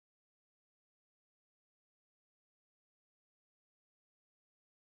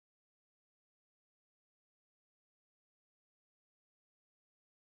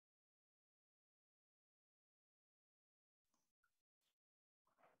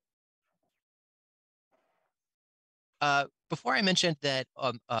before I mentioned that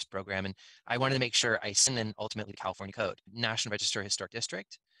this program, and I wanted to make sure I send in ultimately California Code, National Register Historic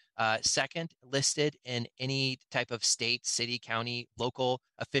District. Second, listed in any type of state, city, county, local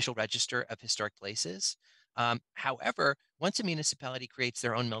official register of historic places. However, once a municipality creates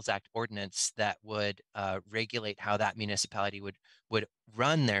their own Mills Act ordinance that would regulate how that municipality would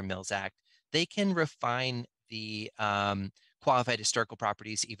run their Mills Act, they can refine the qualified historical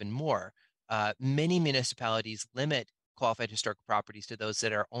properties even more. Many municipalities limit qualified historical properties to those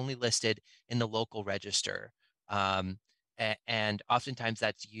that are only listed in the local register. And oftentimes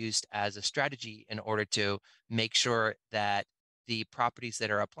that's used as a strategy in order to make sure that the properties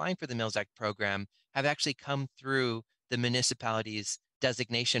that are applying for the Mills Act program have actually come through the municipality's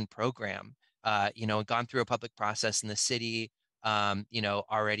designation program, gone through a public process in the city,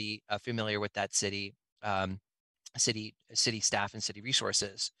 already familiar with that city, city staff and city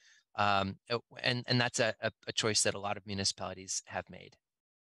resources. And that's a choice that a lot of municipalities have made.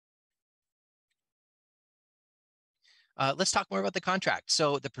 Let's talk more about the contract.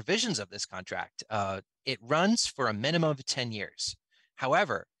 So the provisions of this contract, it runs for a minimum of 10 years.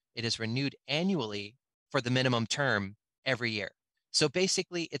 However, it is renewed annually for the minimum term every year. So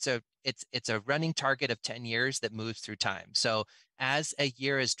basically, it's a running target of 10 years that moves through time. So as a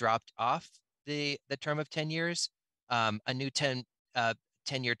year is dropped off the term of 10 years, a new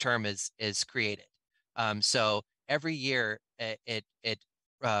 10-year term is created. So every year it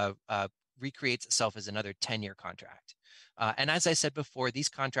recreates itself as another 10-year contract. And as I said before, these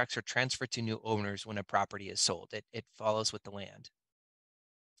contracts are transferred to new owners when a property is sold. It follows with the land.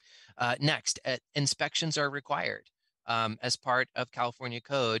 Next, inspections are required. As part of California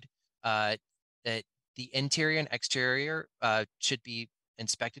Code, that the interior and exterior should be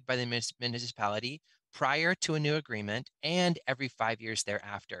inspected by the municipality prior to a new agreement and every 5 years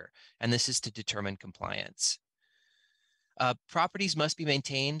thereafter. And this is to determine compliance. Properties must be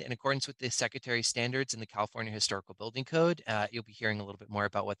maintained in accordance with the Secretary's standards in the California Historical Building Code. You'll be hearing a little bit more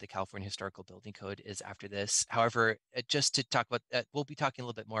about what the California Historical Building Code is after this. However, just to talk about, we'll be talking a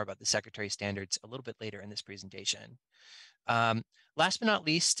little bit more about the Secretary's standards a little bit later in this presentation. Last but not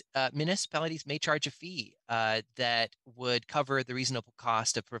least, municipalities may charge a fee that would cover the reasonable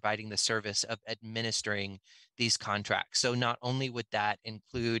cost of providing the service of administering these contracts. So not only would that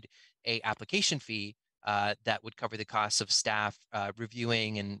include a application fee that would cover the costs of staff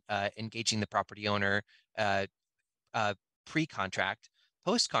reviewing and engaging the property owner pre-contract,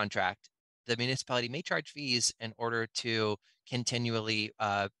 post-contract, the municipality may charge fees in order to continually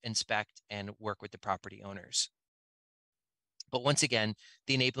inspect and work with the property owners. But once again,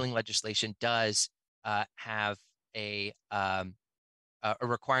 the enabling legislation does have a a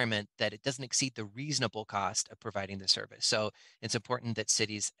requirement that it doesn't exceed the reasonable cost of providing the service. So it's important that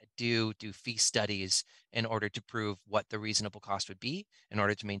cities do fee studies in order to prove what the reasonable cost would be in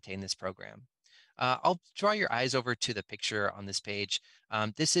order to maintain this program. I'll draw your eyes over to the picture on this page.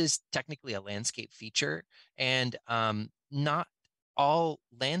 This is technically a landscape feature, and not all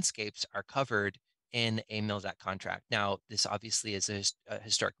landscapes are covered in a Mills Act contract. Now, this obviously is a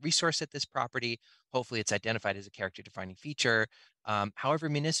historic resource at this property. Hopefully it's identified as a character defining feature. However,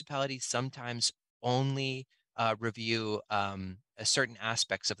 municipalities sometimes only review certain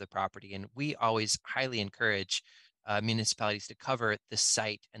aspects of the property, and we always highly encourage municipalities to cover the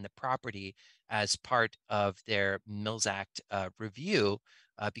site and the property as part of their Mills Act review,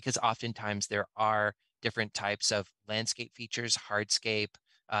 because oftentimes there are different types of landscape features, hardscape,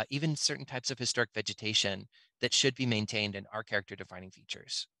 even certain types of historic vegetation that should be maintained and are character defining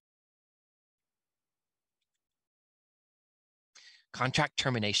features. Contract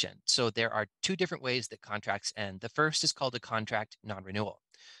termination. So there are two different ways that contracts end. The first is called a contract non-renewal.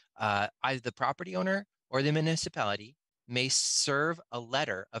 Either the property owner or the municipality may serve a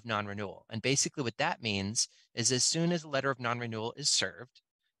letter of non-renewal. And basically what that means is as soon as a letter of non-renewal is served,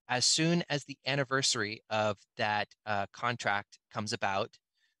 as soon as the anniversary of that contract comes about,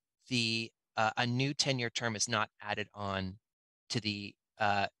 a new 10-year term is not added on to the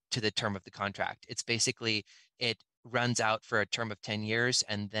term of the contract. It's basically, it runs out for a term of 10 years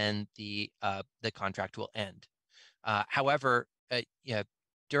and then the contract will end. However,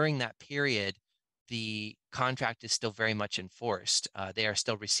 during that period, the contract is still very much enforced. They are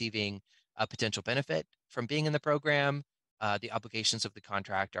still receiving a potential benefit from being in the program. The obligations of the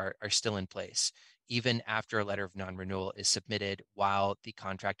contract are still in place, even after a letter of non-renewal is submitted while the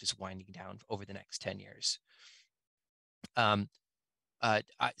contract is winding down over the next 10 years. As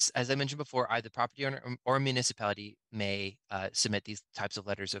I mentioned before, either property owner or municipality may submit these types of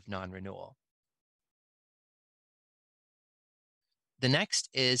letters of non-renewal. The next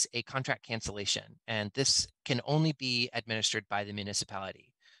is a contract cancellation, and this can only be administered by the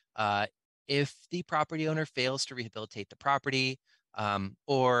municipality. If the property owner fails to rehabilitate the property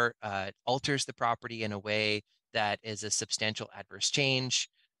or alters the property in a way that is a substantial adverse change,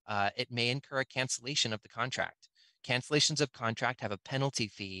 it may incur a cancellation of the contract. Cancellations of contract have a penalty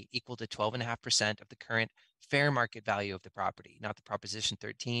fee equal to 12.5% of the current fair market value of the property, not the Proposition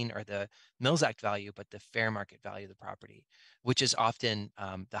 13 or the Mills Act value, but the fair market value of the property, which is often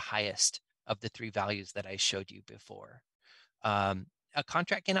the highest of the three values that I showed you before. A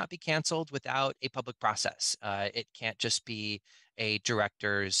contract cannot be canceled without a public process. It can't just be a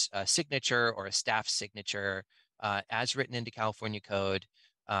director's signature or a staff signature. As written into California code,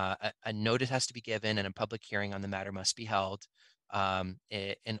 a notice has to be given and a public hearing on the matter must be held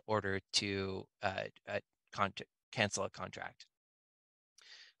in order to cancel a contract.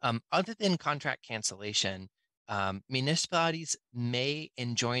 Other than contract cancellation, municipalities may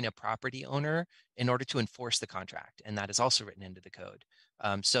enjoin a property owner in order to enforce the contract, and that is also written into the code.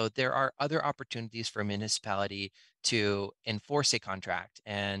 So there are other opportunities for a municipality to enforce a contract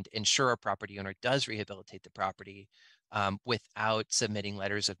and ensure a property owner does rehabilitate the property without submitting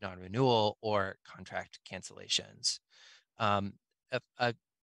letters of non-renewal or contract cancellations.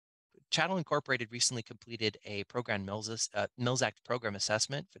 Chattel Incorporated recently completed a Mills Act program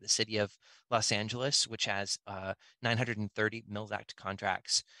assessment for the city of Los Angeles, which has 930 Mills Act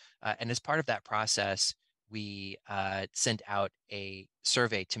contracts. And as part of that process, we sent out a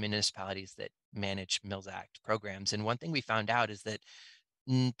survey to municipalities that manage Mills Act programs. And one thing we found out is that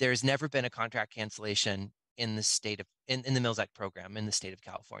there's never been a contract cancellation in the state of in the Mills Act program in the state of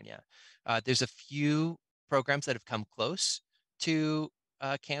California. There's a few programs that have come close to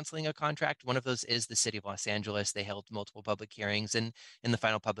canceling a contract. One of those is the city of Los Angeles. They held multiple public hearings, and in the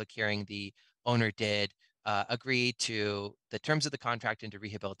final public hearing, the owner did agree to the terms of the contract and to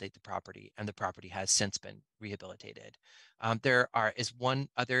rehabilitate the property, and the property has since been rehabilitated. There is one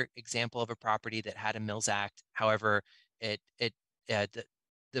other example of a property that had a Mills Act. However, the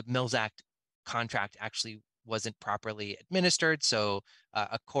Mills Act contract actually wasn't properly administered. So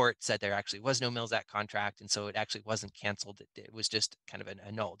a court said there actually was no Mills Act contract. And so it actually wasn't canceled. It was just kind of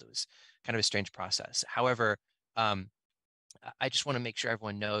annulled. It was kind of a strange process. However, I just want to make sure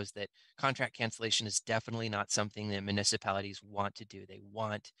everyone knows that contract cancellation is definitely not something that municipalities want to do. They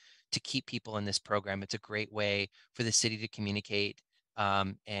want to keep people in this program. It's a great way for the city to communicate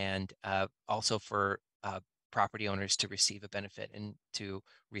and also for property owners to receive a benefit and to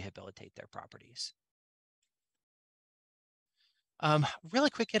rehabilitate their properties. Really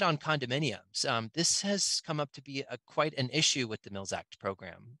quick hit on condominiums. This has come up to be quite an issue with the Mills Act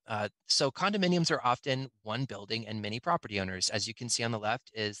program. So condominiums are often one building and many property owners. As you can see on the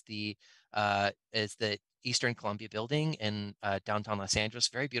left is the Eastern Columbia building in downtown Los Angeles,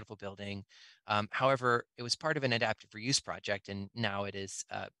 very beautiful building. However, it was part of an adaptive reuse project, and now it is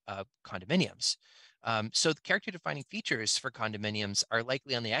condominiums. So the character defining features for condominiums are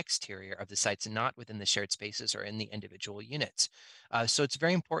likely on the exterior of the sites and not within the shared spaces or in the individual units. So it's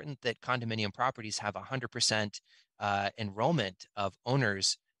very important that condominium properties have 100% enrollment of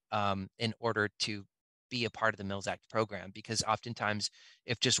owners in order to be a part of the Mills Act program, because oftentimes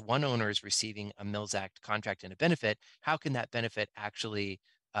if just one owner is receiving a Mills Act contract and a benefit, how can that benefit actually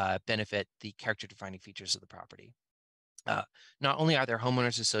benefit the character defining features of the property? Not only are there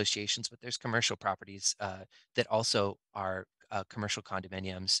homeowners associations, but there's commercial properties that also are commercial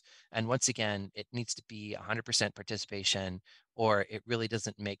condominiums. And once again, it needs to be 100% participation, or it really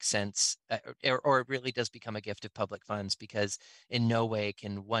doesn't make sense, or it really does become a gift of public funds, because in no way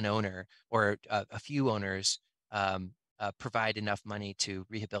can one owner or a few owners provide enough money to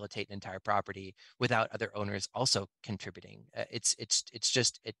rehabilitate an entire property without other owners also contributing. It's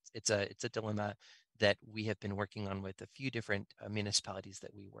a dilemma that we have been working on with a few different municipalities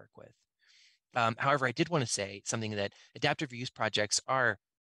that we work with. However, I did want to say something, that adaptive reuse projects are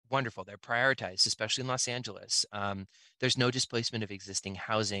wonderful. They're prioritized, especially in Los Angeles. There's no displacement of existing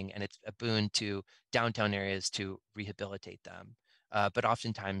housing, and it's a boon to downtown areas to rehabilitate them. But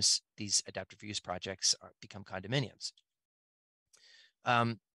oftentimes these adaptive reuse projects become condominiums.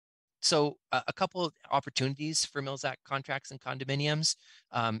 So a couple of opportunities for Mills Act contracts and condominiums.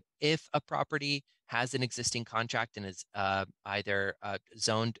 If a property has an existing contract and is either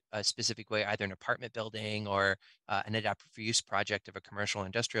zoned a specific way, either an apartment building or an adaptive reuse project of a commercial or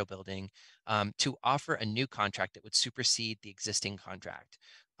industrial building, to offer a new contract that would supersede the existing contract.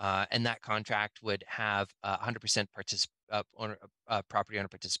 And that contract would have 100% property owner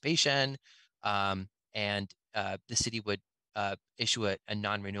participation, and the city would issue a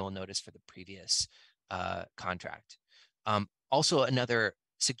non-renewal notice for the previous contract. Also, another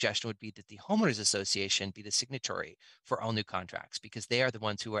suggestion would be that the homeowners association be the signatory for all new contracts, because they are the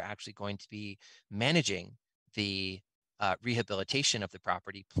ones who are actually going to be managing the rehabilitation of the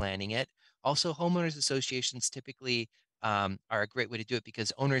property, planning it. Also, homeowners associations typically are a great way to do it,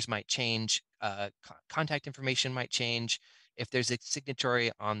 because owners might change, contact information might change. If there's a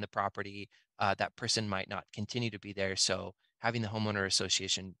signatory on the property, that person might not continue to be there. So having the homeowner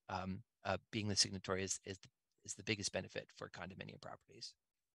association being the signatory is the biggest benefit for condominium properties.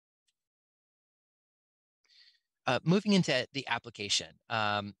 Moving into the application.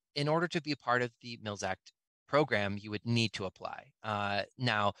 In order to be a part of the Mills Act program, you would need to apply.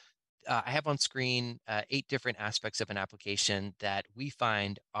 Now, I have on screen 8 different aspects of an application that we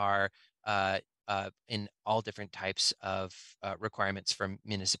find are in all different types of requirements from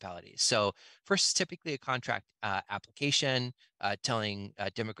municipalities. So first, typically a contract application telling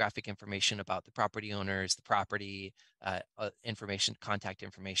demographic information about the property owners, the property information, contact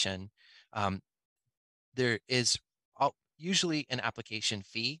information. There is usually an application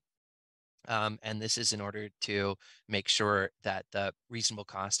fee. And this is in order to make sure that the reasonable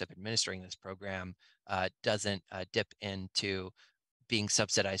cost of administering this program doesn't dip into being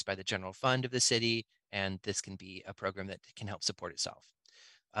subsidized by the general fund of the city, and this can be a program that can help support itself.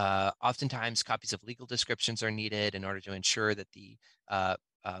 Oftentimes, copies of legal descriptions are needed in order to ensure that the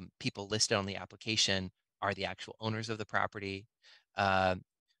people listed on the application are the actual owners of the property.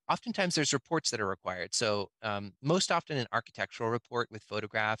 Oftentimes, there's reports that are required. So most often an architectural report with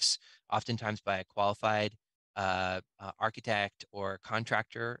photographs, oftentimes by a qualified architect or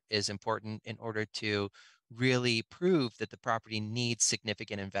contractor, is important in order to really prove that the property needs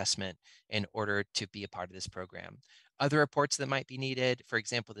significant investment in order to be a part of this program. Other reports that might be needed, for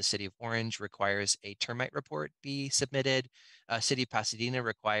example, the City of Orange requires a termite report be submitted. City of Pasadena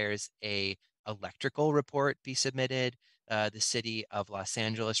requires a electrical report be submitted. The City of Los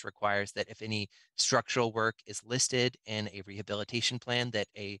Angeles requires that if any structural work is listed in a rehabilitation plan, that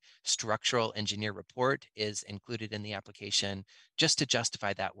a structural engineer report is included in the application, just to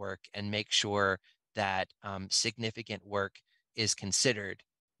justify that work and make sure that significant work is considered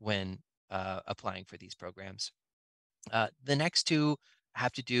when applying for these programs. The next 2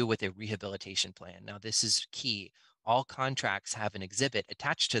 have to do with a rehabilitation plan. Now, this is key. All contracts have an exhibit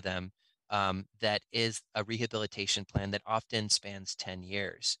attached to them that is a rehabilitation plan that often spans 10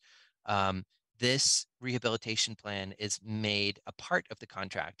 years. this rehabilitation plan is made a part of the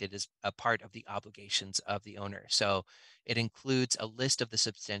contract. It is a part of the obligations of the owner. So it includes a list of the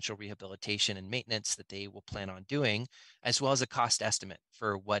substantial rehabilitation and maintenance that they will plan on doing, as well as a cost estimate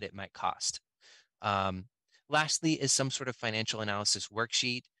for what it might cost. Lastly is some sort of financial analysis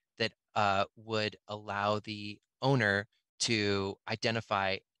worksheet that would allow the owner to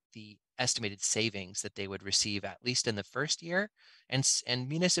identify the estimated savings that they would receive at least in the first year. And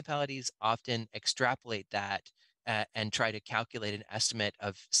municipalities often extrapolate that and try to calculate an estimate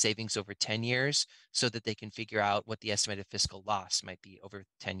of savings over 10 years so that they can figure out what the estimated fiscal loss might be over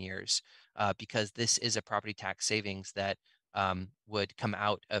 10 years, because this is a property tax savings that would come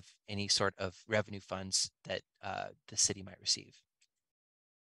out of any sort of revenue funds that the city might receive.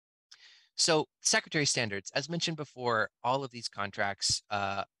 So secretary standards, as mentioned before, all of these contracts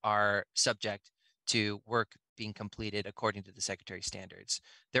are subject to work being completed according to the secretary standards.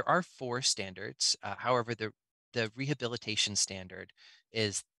 There are 4 standards. However, the rehabilitation standard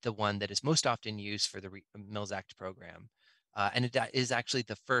is the one that is most often used for the Mills Act program. And it is actually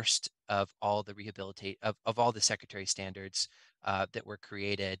the first of all the of all the secretary standards that were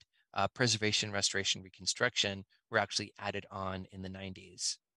created. Preservation, restoration, reconstruction were actually added on in the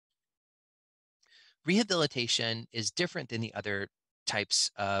 90s. Rehabilitation is different than the other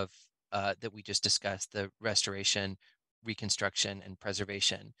types of that we just discussed, the restoration, reconstruction, and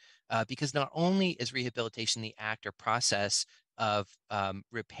preservation, because not only is rehabilitation the act or process of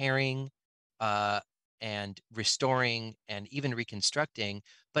repairing and restoring and even reconstructing,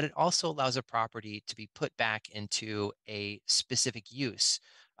 but it also allows a property to be put back into a specific use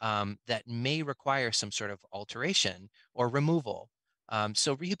that may require some sort of alteration or removal.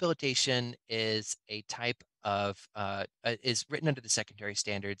 So rehabilitation is a type of, is written under the secondary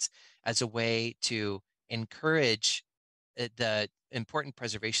standards as a way to encourage the important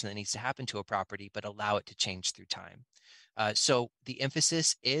preservation that needs to happen to a property, but allow it to change through time. So the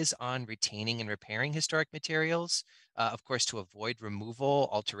emphasis is on retaining and repairing historic materials, of course, to avoid removal,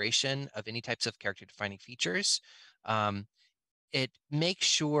 alteration of any types of character defining features. It makes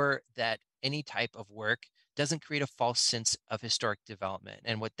sure that any type of work doesn't create a false sense of historic development.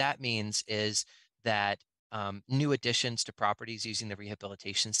 And what that means is that new additions to properties using the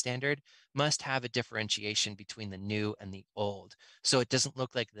rehabilitation standard must have a differentiation between the new and the old. So it doesn't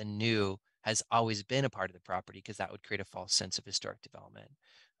look like the new has always been a part of the property, because that would create a false sense of historic development.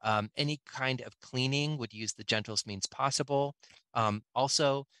 Any kind of cleaning would use the gentlest means possible.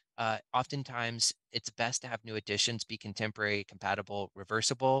 Also, oftentimes it's best to have new additions be contemporary, compatible,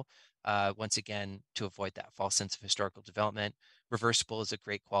 reversible, once again, to avoid that false sense of historical development. Reversible is a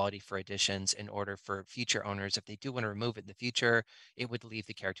great quality for additions in order for future owners, if they do want to remove it in the future, it would leave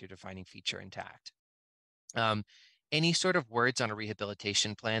the character defining feature intact. Any sort of words on a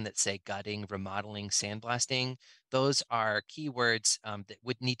rehabilitation plan that say gutting, remodeling, sandblasting, those are keywords that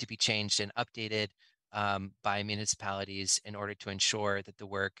would need to be changed and updated by municipalities in order to ensure that the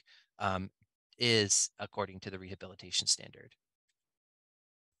work is according to the rehabilitation standard.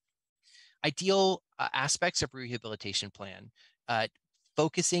 Ideal aspects of rehabilitation plan.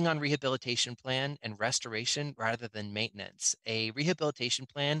 Focusing on rehabilitation plan and restoration rather than maintenance. A rehabilitation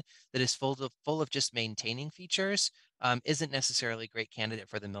plan that is full of just maintaining features isn't necessarily a great candidate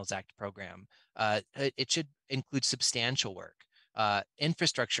for the Mills Act program. It should include substantial work,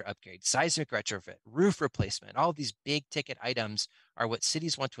 infrastructure upgrades, seismic retrofit, roof replacement. All of these big ticket items are what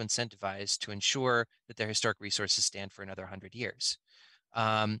cities want to incentivize to ensure that their historic resources stand for another 100 years.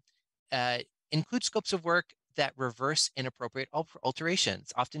 Include scopes of work that reverse inappropriate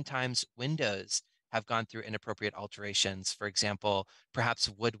alterations. Oftentimes, windows have gone through inappropriate alterations. For example, perhaps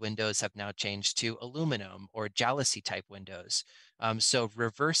wood windows have now changed to aluminum or jalousie type windows. So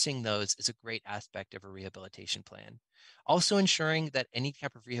reversing those is a great aspect of a rehabilitation plan. Also ensuring that any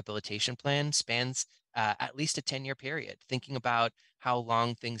type of rehabilitation plan spans at least a 10-year period, thinking about how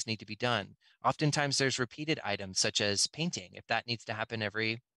long things need to be done. Oftentimes there's repeated items such as painting. If that needs to happen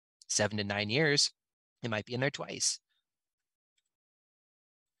every 7 to 9 years, it might be in there twice.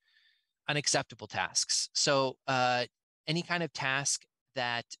 Unacceptable tasks. So any kind of task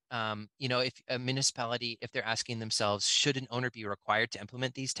that, if a municipality, if they're asking themselves, should an owner be required to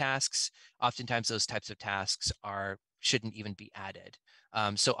implement these tasks? Oftentimes those types of tasks shouldn't even be added.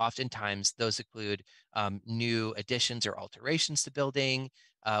 So oftentimes those include new additions or alterations to building,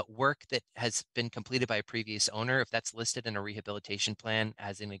 work that has been completed by a previous owner, if that's listed in a rehabilitation plan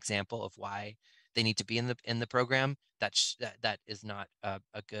as an example of why they need to be in the program, that is not a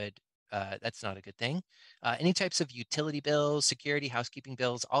good. That's not a good thing. Any types of utility bills, security, housekeeping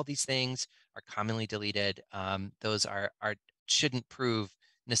bills, all these things are commonly deleted. Those shouldn't prove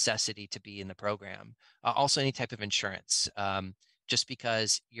necessity to be in the program. Also, any type of insurance. Just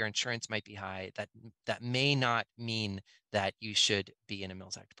because your insurance might be high, that may not mean that you should be in a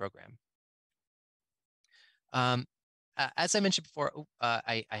Mills Act program. As I mentioned before,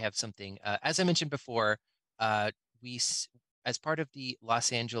 I have something. As I mentioned before, as part of the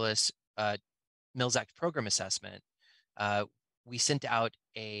Los Angeles Mills Act program assessment, we sent out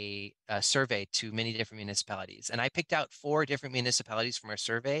a survey to many different municipalities. And I picked out 4 different municipalities from our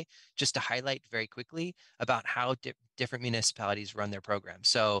survey just to highlight very quickly about how different municipalities run their programs.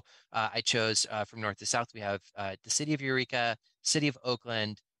 So I chose from north to south, we have the city of Eureka, city of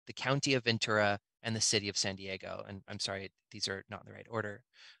Oakland, the county of Ventura, and the city of San Diego. And I'm sorry, these are not in the right order.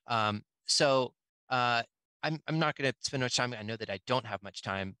 So I'm not going to spend much time. I know that I don't have much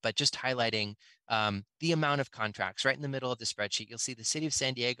time, but just highlighting the amount of contracts right in the middle of the spreadsheet. You'll see the city of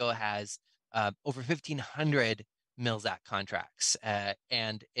San Diego has over 1,500 Mills Act contracts,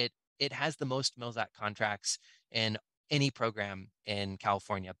 and it has the most Mills Act contracts in any program in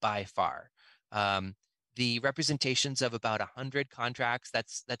California by far. The representations of about 100 contracts,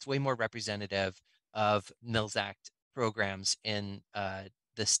 that's way more representative of Mills Act programs in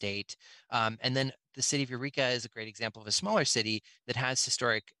the state. And then the city of Eureka is a great example of a smaller city that has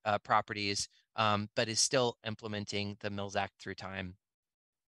historic properties, but is still implementing the Mills Act through time.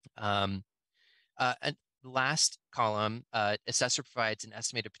 And last column, assessor provides an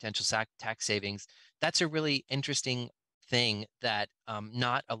estimated potential tax savings. That's a really interesting thing that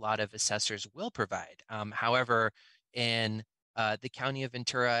not a lot of assessors will provide. However, in the county of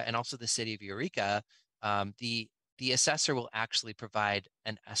Ventura and also the city of Eureka, the assessor will actually provide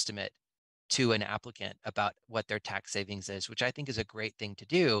an estimate to an applicant about what their tax savings is, which I think is a great thing to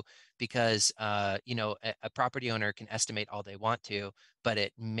do because, you know, a property owner can estimate all they want to, but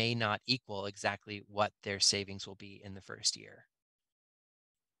it may not equal exactly what their savings will be in the first year.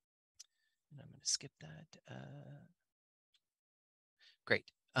 And I'm going to skip that.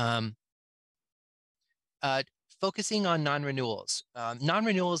 Great. Focusing on non-renewals.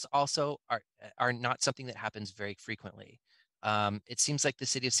 Non-renewals also are not something that happens very frequently. It seems like the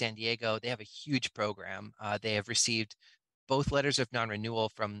city of San Diego, they have a huge program. They have received both letters of non-renewal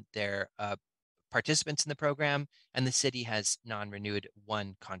from their participants in the program, and the city has non-renewed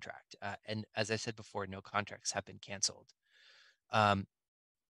 1 contract. And as I said before, no contracts have been canceled. And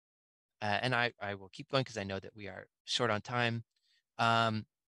I will keep going because I know that we are short on time.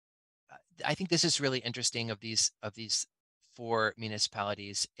 I think this is really interesting of these 4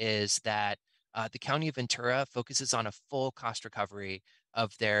 municipalities is that the county of Ventura focuses on a full cost recovery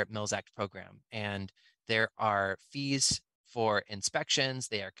of their Mills Act program. And there are fees for inspections.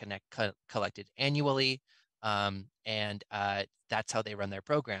 They are collected annually. And that's how they run their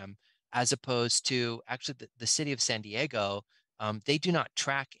program. As opposed to actually the city of San Diego, they do not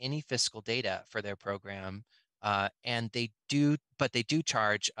track any fiscal data for their program. And they do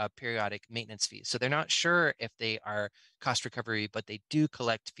charge periodic maintenance fees. So they're not sure if they are cost recovery, but they do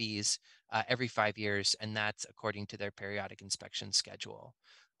collect fees every 5 years, and that's according to their periodic inspection schedule.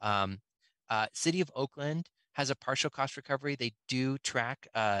 City of Oakland has a partial cost recovery. They do track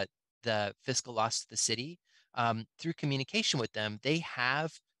the fiscal loss to the city. Through communication with them, they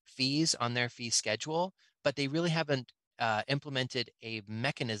have fees on their fee schedule, but they really haven't implemented a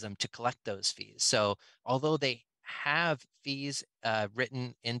mechanism to collect those fees. So although they have fees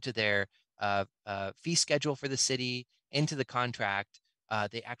written into their fee schedule for the city, into the contract,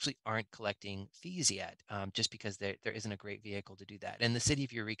 they actually aren't collecting fees yet, just because there isn't a great vehicle to do that. And the city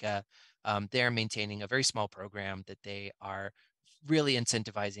of Eureka, they're maintaining a very small program that they are really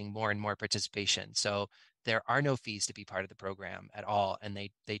incentivizing more and more participation. So there are no fees to be part of the program at all, and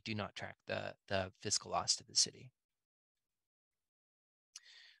they do not track the fiscal loss to the city.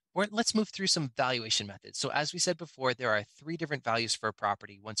 Let's move through some valuation methods. So as we said before, there are 3 different values for a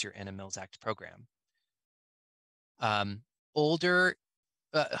property once you're in a Mills Act program. Older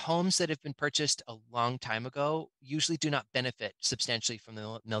homes that have been purchased a long time ago usually do not benefit substantially from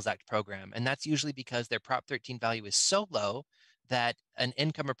the Mills Act program. And that's usually because their Prop 13 value is so low that an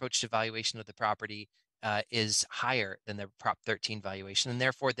income approach to valuation of the property is higher than the Prop 13 valuation. And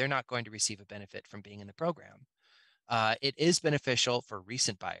therefore, they're not going to receive a benefit from being in the program. It is beneficial for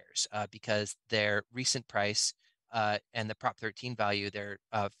recent buyers because their recent price and the Prop 13 value, their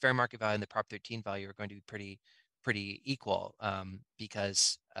fair market value and the Prop 13 value are going to be pretty equal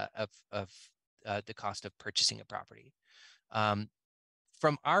because of the cost of purchasing a property.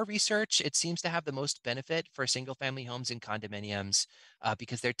 From our research, it seems to have the most benefit for single family homes and condominiums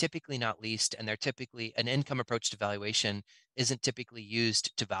because they're typically not leased, and they're typically an income approach to valuation isn't typically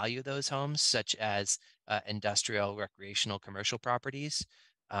used to value those homes, such as industrial, recreational, commercial properties.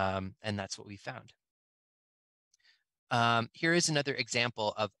 And that's what we found. Here is another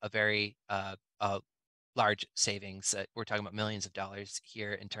example of a very large savings. We're talking about millions of dollars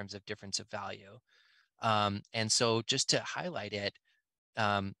here in terms of difference of value. And so just to highlight it,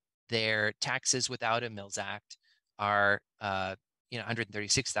 their taxes without a Mills Act are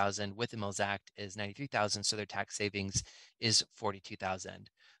 136,000. With the Mills Act is 93,000. So their tax savings is 42,000.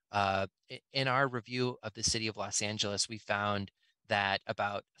 In our review of the city of Los Angeles, we found that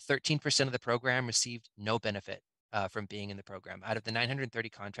about 13% of the program received no benefit from being in the program. Out of the 930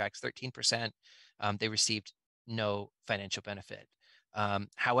 contracts, 13% they received no financial benefit.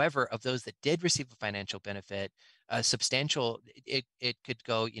 However, of those that did receive a financial benefit, substantial, it could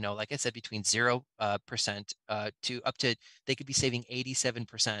go, like I said, between 0% to up to, they could be saving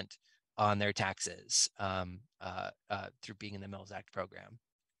 87% on their taxes through being in the Mills Act program.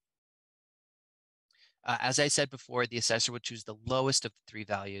 As I said before, the assessor would choose the lowest of the three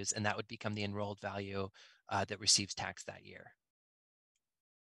values, and that would become the enrolled value that receives tax that year.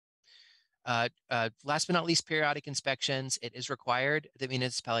 Last but not least, periodic inspections. It is required that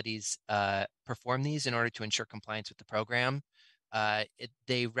municipalities perform these in order to ensure compliance with the program.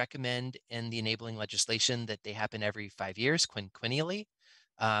 They recommend in the enabling legislation that they happen every 5 years, quinquennially,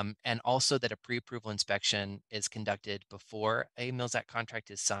 and also that a pre-approval inspection is conducted before a Mills Act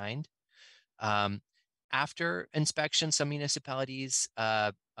contract is signed. After inspection, some municipalities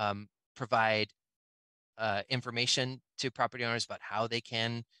provide information to property owners about how they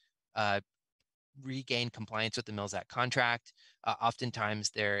can regain compliance with the Mills Act contract. Oftentimes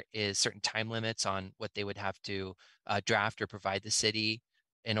there is certain time limits on what they would have to draft or provide the city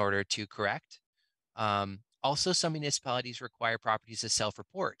in order to correct. Also, some municipalities require properties to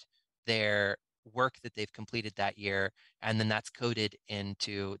self-report their work that they've completed that year, and then that's coded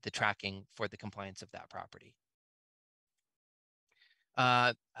into the tracking for the compliance of that property.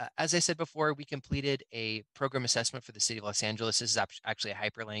 As I said before, we completed a program assessment for the city of Los Angeles. This is actually a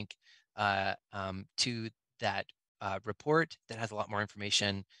hyperlink to that report that has a lot more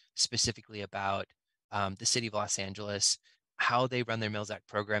information specifically about the city of Los Angeles, how they run their Mills Act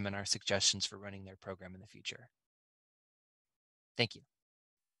program, and our suggestions for running their program in the future. Thank you.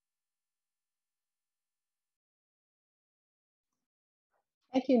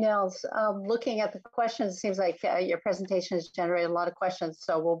 Thank you, Nels. Looking at the questions, it seems like your presentation has generated a lot of questions,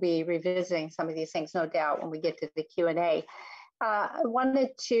 so we'll be revisiting some of these things, no doubt, when we get to the Q&A. I wanted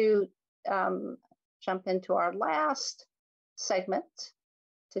to jump into our last segment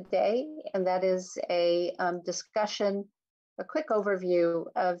today, and that is a discussion, a quick overview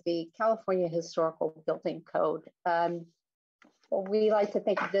of the California Historical Building Code. We like to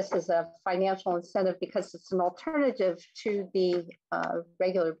think of this as a financial incentive because it's an alternative to the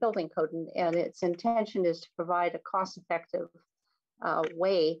regular building code, and its intention is to provide a cost-effective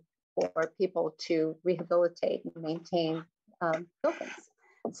way for people to rehabilitate and maintain buildings.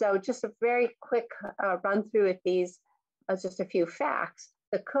 So just a very quick run through of these, just a few facts.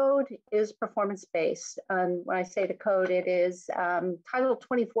 The code is performance-based. And when I say the code, it is Title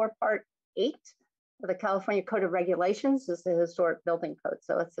 24, Part 8 of the California Code of Regulations is the Historic Building Code.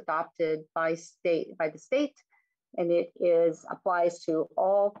 So it's adopted by the state, and it applies to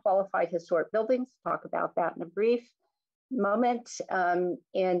all qualified historic buildings. Talk about that in a brief moment. And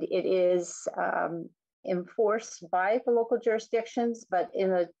it is enforced by the local jurisdictions, but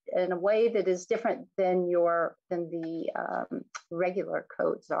in a way that is different than the regular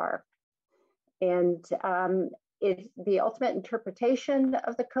codes are. And the ultimate interpretation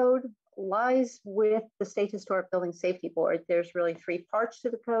of the code lies with the State Historic Building Safety Board. There's really three parts to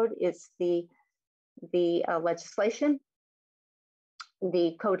the code. It's the legislation,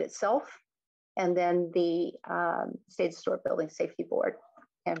 the code itself, and then the State Historic Building Safety Board,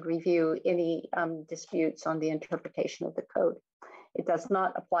 and review any disputes on the interpretation of the code. It does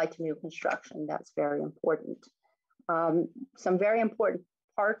not apply to new construction. That's very important. Some very important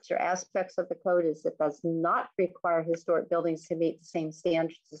parts or aspects of the code is it does not require historic buildings to meet the same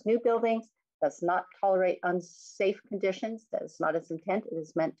standards as new buildings, does not tolerate unsafe conditions. That is not its intent. It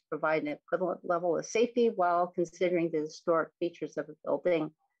is meant to provide an equivalent level of safety while considering the historic features of a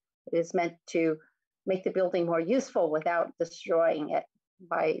building. It is meant to make the building more useful without destroying it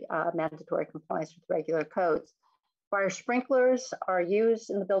by mandatory compliance with regular codes. Fire sprinklers are used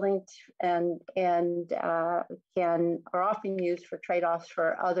in the building and are often used for trade-offs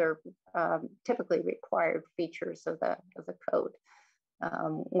for other typically required features of the code.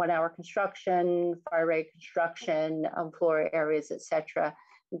 1 hour construction, fire rate construction, floor areas, etc.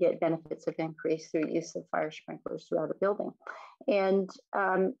 get benefits of increase through use of fire sprinklers throughout a building. And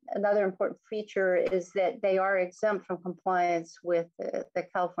another important feature is that they are exempt from compliance with the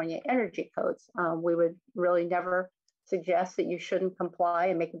California energy codes. We would really never suggest that you shouldn't comply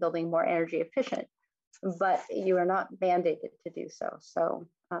and make a building more energy efficient, but you are not mandated to do so. So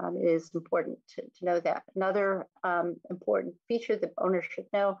it is important to know that. Another important feature that owners should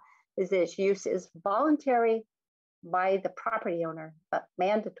know is that its use is voluntary by the property owner, but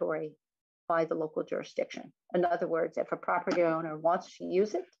mandatory by the local jurisdiction. In other words, if a property owner wants to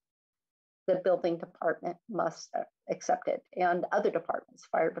use it, the building department must accept it, and other departments,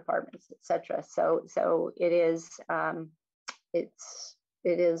 fire departments, etc. So it is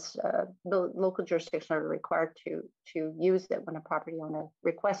the local jurisdictions are required to use it when a property owner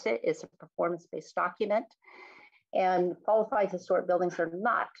requests it. It's a performance-based document, and qualified historic buildings are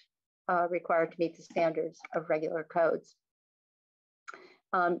not required to meet the standards of regular codes.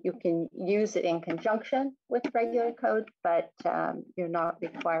 You can use it in conjunction with regular code, but you're not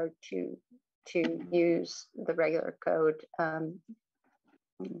required to use the regular code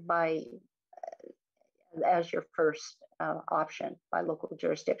as your first option by local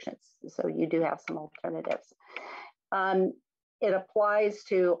jurisdictions. So you do have some alternatives. It applies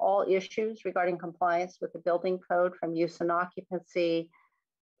to all issues regarding compliance with the building code, from use and occupancy,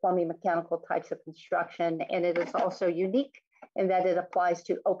 plumbing, mechanical types of construction, and it is also unique in that it applies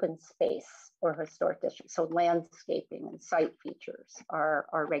to open space or historic districts. So landscaping and site features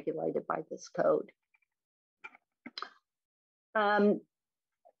are regulated by this code.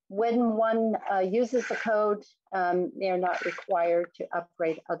 When one uses the code, they are not required to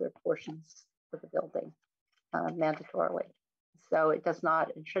upgrade other portions of the building mandatorily. So it does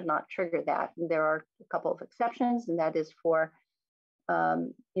not and should not trigger that. And there are a couple of exceptions, and that is for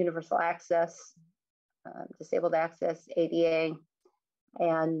universal access, disabled access, ADA,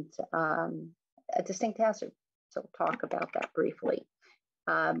 and a distinct hazard. So we'll talk about that briefly.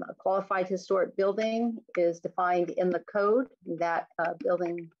 A qualified historic building is defined in the code. That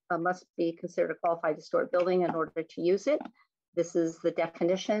building must be considered a qualified historic building in order to use it. This is the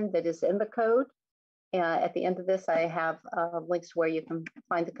definition that is in the code. At the end of this, I have links where you can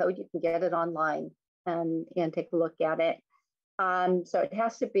find the code. You can get it online and take a look at it. So it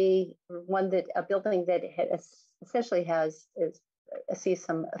has to be a building that essentially sees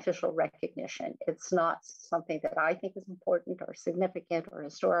some official recognition. It's not something that I think is important or significant or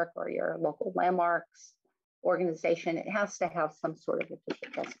historic or your local landmarks organization. It has to have some sort of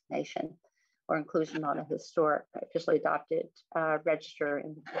official designation or inclusion on a historic, officially adopted register,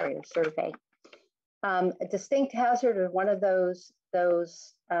 inventory, or survey. A distinct hazard is one of those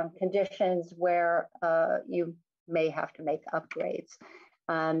conditions where you may have to make upgrades.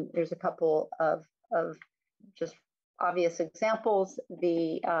 There's a couple of just obvious examples.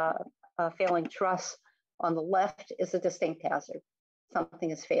 The failing truss on the left is a distinct hazard.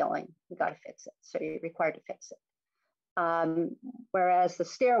 Something is failing, you got to fix it. So you're required to fix it. Whereas the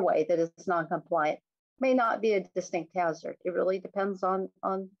stairway that is non-compliant may not be a distinct hazard. It really depends on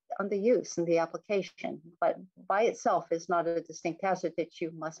the use and the application, but by itself is not a distinct hazard that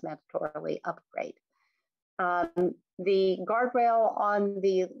you must mandatorily upgrade. The guardrail on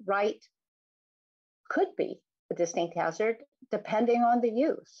the right could be a distinct hazard depending on the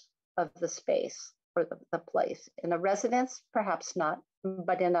use of the space or the place. In a residence, perhaps not,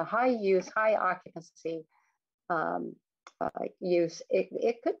 but in a high use, high occupancy use,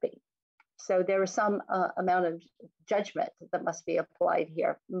 it could be. So there is some amount of judgment that must be applied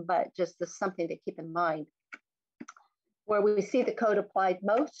here, but just as something to keep in mind. Where we see the code applied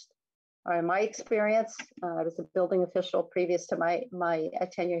most, or in my experience, I was a building official previous to my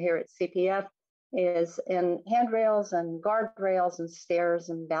tenure here at CPF, is in handrails and guardrails and stairs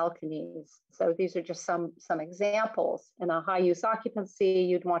and balconies. So these are just some examples. In a high use occupancy,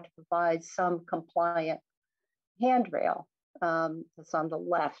 you'd want to provide some compliant handrail. That's on the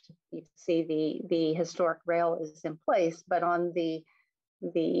left. You see the historic rail is in place, but on the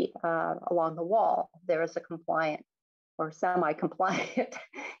along the wall, there is a compliant or semi-compliant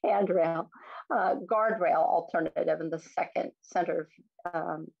handrail, guardrail alternative in the second center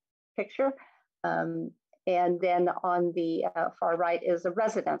picture. And then on the far right is a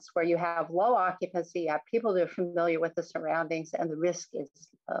residence where you have low occupancy, you have people that are familiar with the surroundings, and the risk is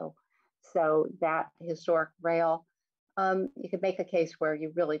low. So that historic rail, you could make a case where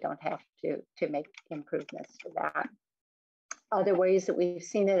you really don't have to make improvements to that. Other ways that we've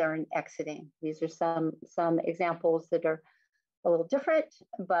seen it are in exiting. These are some examples that are a little different,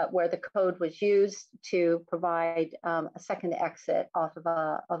 but where the code was used to provide a second exit off of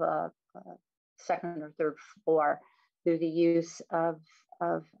a second or third floor through the use of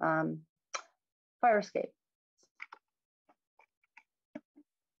fire escape.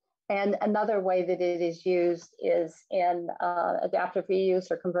 And another way that it is used is in adaptive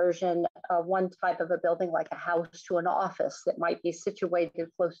reuse or conversion of one type of a building, like a house, to an office that might be situated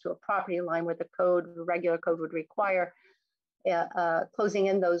close to a property line where the regular code would require closing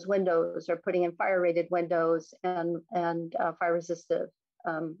in those windows or putting in fire-rated windows and fire-resistive,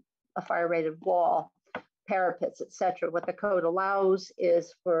 a fire-rated wall, parapets, etc. What the code allows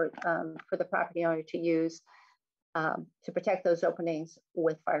is for the property owner to use to protect those openings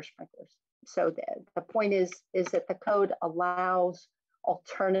with fire sprinklers. So the point is that the code allows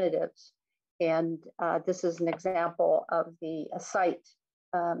alternatives. And this is an example of the site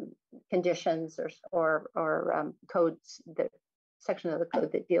conditions or codes, the section of the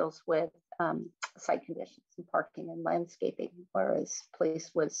code that deals with site conditions and parking and landscaping, whereas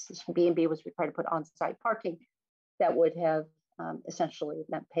B&B was required to put on-site parking that would have essentially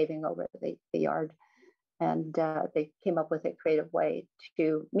meant paving over the yard. And they came up with a creative way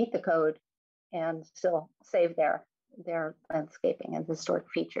to meet the code and still save their landscaping and historic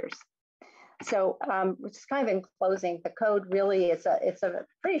features. So just kind of in closing, the code really it's a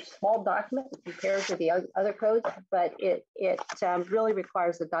pretty small document compared to the other codes, but it really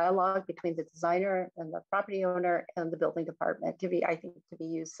requires a dialogue between the designer and the property owner and the building department to be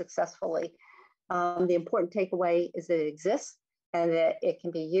used successfully. The important takeaway is that it exists and that it can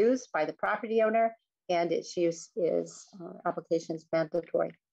be used by the property owner, and its use is application is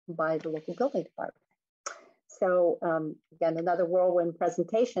mandatory by the local building department. So again, another whirlwind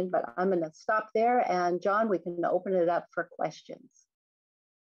presentation, but I'm going to stop there. And John, we can open it up for questions.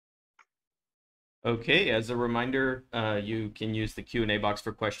 Okay, as a reminder, you can use the Q&A box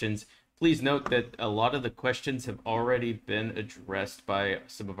for questions. Please note that a lot of the questions have already been addressed by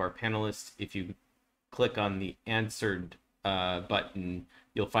some of our panelists. If you click on the answered button,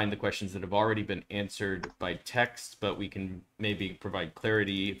 you'll find the questions that have already been answered by text, but we can maybe provide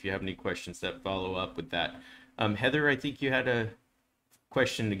clarity if you have any questions that follow up with that. Heather, I think you had a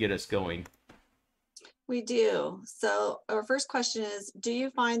question to get us going. We do. So our first question is, do you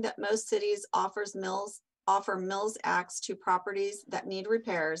find that most cities offer Mills Acts to properties that need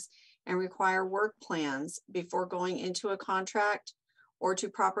repairs and require work plans before going into a contract, or to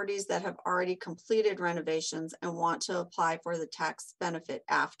properties that have already completed renovations and want to apply for the tax benefit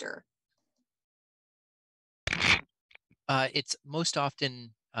after? It's most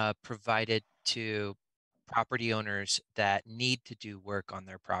often provided to property owners that need to do work on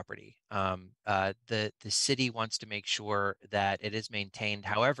their property. The city wants to make sure that it is maintained.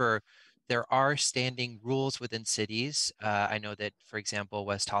 However, there are standing rules within cities. I know that, for example,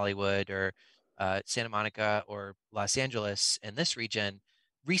 West Hollywood or Santa Monica or Los Angeles in this region,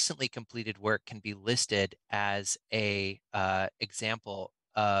 recently completed work can be listed as a example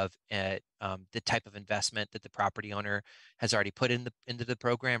of the type of investment that the property owner has already put into the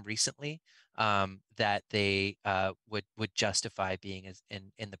program recently, that they would justify being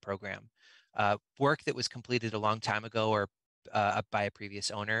in the program. Work that was completed a long time ago or by a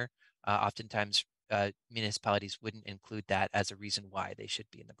previous owner, oftentimes municipalities wouldn't include that as a reason why they should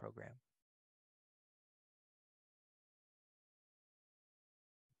be in the program.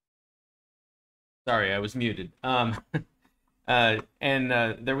 Sorry, I was muted. There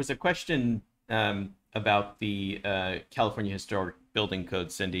was a question about the California Historic Building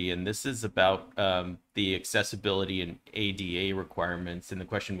Code, Cindy, and this is about the accessibility and ADA requirements. And the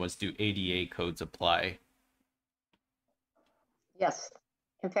question was, do ADA codes apply? Yes.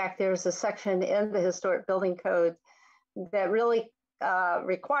 In fact, there's a section in the Historic Building Code that really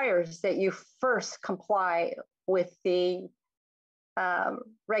requires that you first comply with the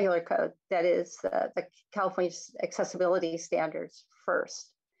regular code, that is the California accessibility standards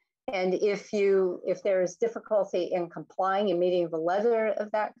first. And if there's difficulty in complying and meeting the letter of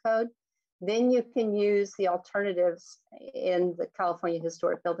that code, then you can use the alternatives in the California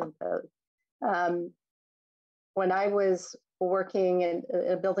Historic Building Code. When I was working in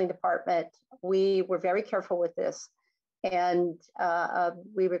a building department, we were very careful with this. And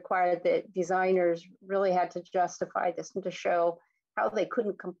we required that designers really had to justify this and to show how they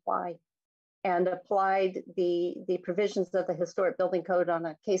couldn't comply, and applied the provisions of the Historic Building Code on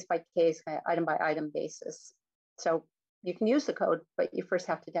a case-by-case, item-by-item basis. So you can use the code, but you first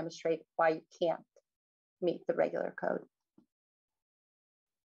have to demonstrate why you can't meet the regular code.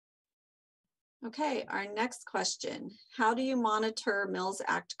 Okay, our next question. How do you monitor Mills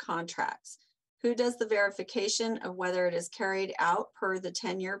Act contracts? Who does the verification of whether it is carried out per the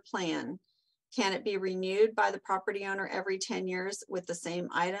 10-year plan? Can it be renewed by the property owner every 10 years with the same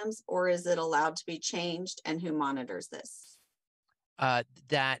items, or is it allowed to be changed, and who monitors this?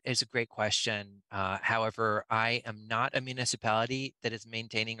 That is a great question. However, I am not a municipality that is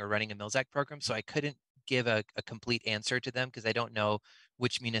maintaining or running a Mills Act program, so I couldn't give a complete answer to them because I don't know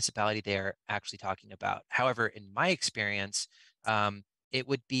which municipality they are actually talking about. However, in my experience, it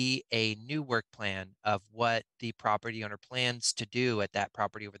would be a new work plan of what the property owner plans to do at that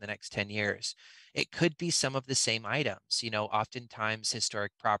property over the next 10 years. It could be some of the same items. Oftentimes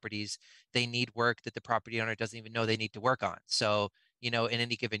historic properties, they need work that the property owner doesn't even know they need to work on. So in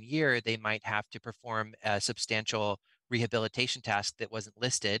any given year, they might have to perform a substantial rehabilitation task that wasn't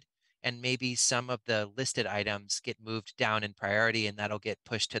listed. And maybe some of the listed items get moved down in priority and that'll get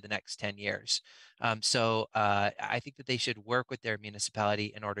pushed to the next 10 years. So I think that they should work with their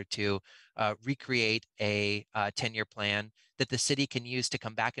municipality in order to recreate a 10-year plan that the city can use to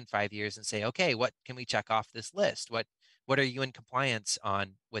come back in 5 years and say, okay, what can we check off this list? What are you in compliance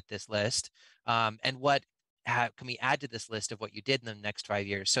on with this list? And what can we add to this list of what you did in the next 5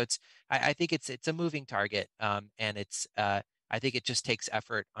 years? So I think it's a moving target, and I think it just takes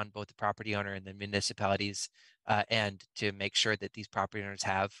effort on both the property owner and the municipalities, and to make sure that these property owners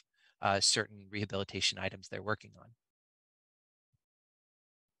have certain rehabilitation items they're working on.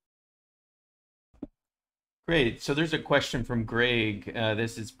 Great. So there's a question from Greg.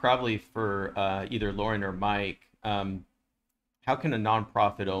 This is probably for either Lauren or Mike. How can a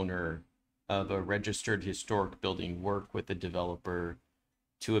nonprofit owner of a registered historic building work with a developer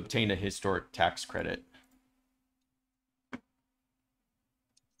to obtain a historic tax credit?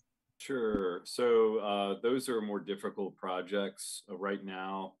 Sure. So those are more difficult projects right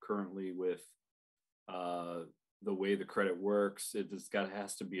now. Currently, with the way the credit works,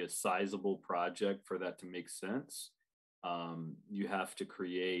 has to be a sizable project for that to make sense. You have to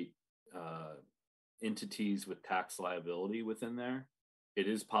create entities with tax liability within there. It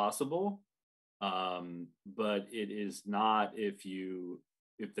is possible, but it is not if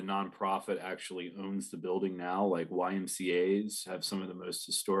the nonprofit actually owns the building now. Like YMCAs have some of the most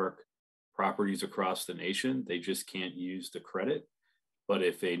historic properties across the nation. They just can't use the credit. But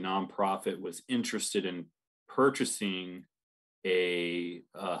if a nonprofit was interested in purchasing a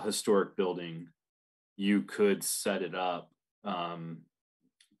historic building, you could set it up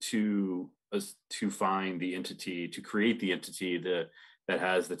to find the entity, to create the entity that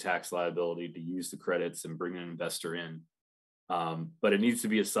has the tax liability to use the credits and bring an investor in. But it needs to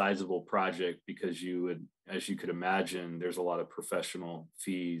be a sizable project because as you could imagine, there's a lot of professional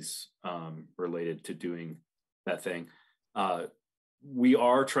fees related to doing that thing. We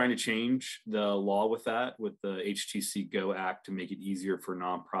are trying to change the law with the HTC Go Act to make it easier for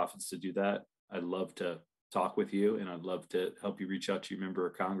nonprofits to do that. I'd love to talk with you, and I'd love to help you reach out to your member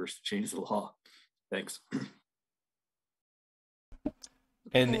of Congress to change the law. Thanks.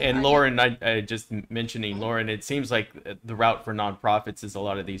 And Lauren, I just mentioning Lauren, it seems like the route for nonprofits is a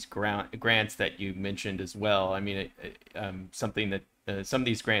lot of these grants that you mentioned as well. I mean, something that some of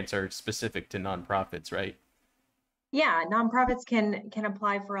these grants are specific to nonprofits, right? Yeah, nonprofits can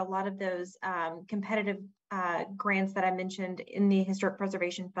apply for a lot of those competitive grants that I mentioned in the Historic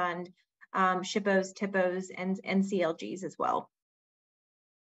Preservation Fund, SHPOs, TIPOs, and CLGs as well.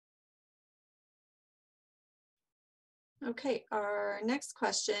 Okay, our next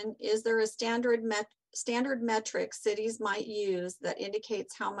question, is there a standard metric cities might use that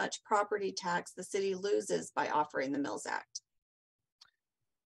indicates how much property tax the city loses by offering the Mills Act?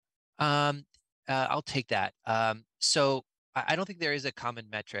 I'll take that. So I don't think there is a common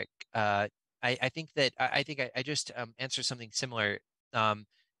metric. I think I just answered something similar.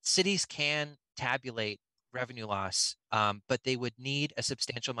 Cities can tabulate revenue loss, but they would need a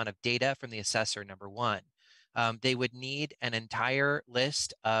substantial amount of data from the assessor, number one. They would need an entire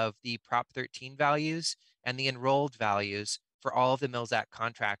list of the Prop 13 values and the enrolled values for all of the Mills Act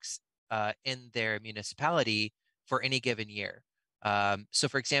contracts in their municipality for any given year. So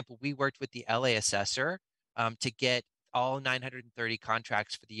for example, we worked with the LA assessor to get all 930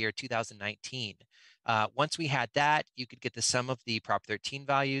 contracts for the year 2019. Once we had that, you could get the sum of the Prop 13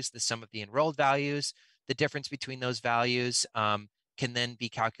 values, the sum of the enrolled values. The difference between those values can then be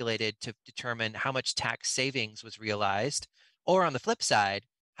calculated to determine how much tax savings was realized, or on the flip side,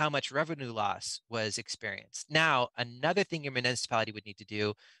 how much revenue loss was experienced. Now, another thing your municipality would need to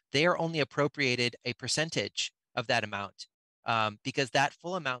do, they are only appropriated a percentage of that amount, because that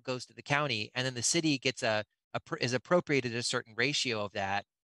full amount goes to the county, and then the city gets is appropriated a certain ratio of that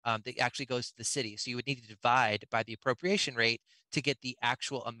that actually goes to the city. So you would need to divide by the appropriation rate to get the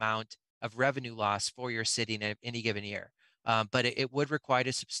actual amount of revenue loss for your city in any given year. but it would require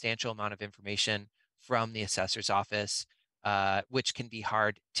a substantial amount of information from the assessor's office, which can be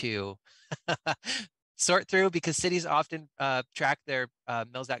hard to sort through because cities often track their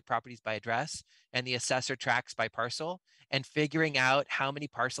Mills Act properties by address, and the assessor tracks by parcel. And figuring out how many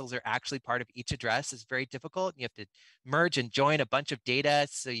parcels are actually part of each address is very difficult. You have to merge and join a bunch of data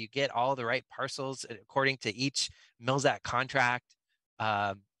so you get all the right parcels according to each Mills Act contract.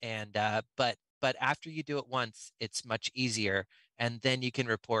 But after you do it once, it's much easier, and then you can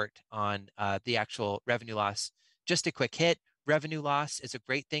report on the actual revenue loss. Just a quick hit. Revenue loss is a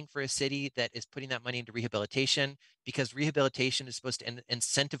great thing for a city that is putting that money into rehabilitation, because rehabilitation is supposed to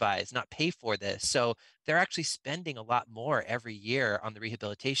incentivize, not pay for this. So they're actually spending a lot more every year on the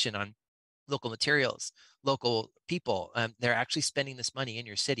rehabilitation, on local materials, local people. They're actually spending this money in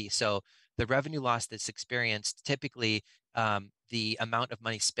your city. So the revenue loss that's experienced, typically the amount of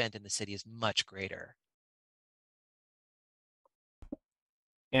money spent in the city is much greater.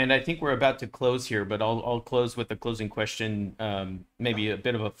 And I think we're about to close here, but I'll close with a closing question, maybe a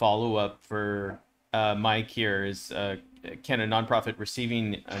bit of a follow-up for Mike here is, can a nonprofit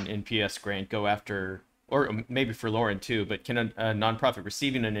receiving an NPS grant go after, or maybe for Lauren too, but can a nonprofit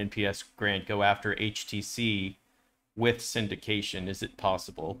receiving an NPS grant go after HTC with syndication? Is it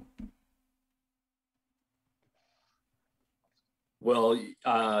possible? Well,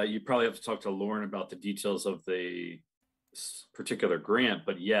 you probably have to talk to Lauren about the details of the particular grant,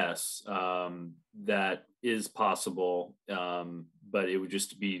 but yes, that is possible, but it would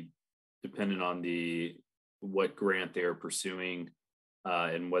just be dependent on what grant they're pursuing,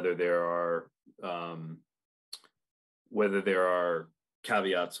 and whether there are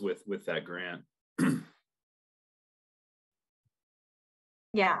caveats with that grant.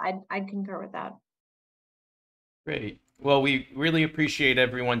 Yeah, I'd concur with that. Great. Well, we really appreciate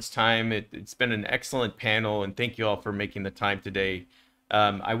everyone's time. It's been an excellent panel, and thank you all for making the time today.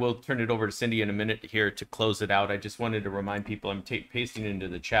 I will turn it over to Cindy in a minute here to close it out. I just wanted to remind people I'm pasting into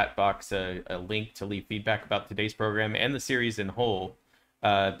the chat box a link to leave feedback about today's program and the series in whole.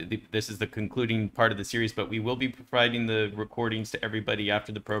 This is the concluding part of the series, but we will be providing the recordings to everybody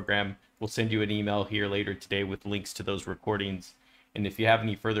after the program. We'll send you an email here later today with links to those recordings. And if you have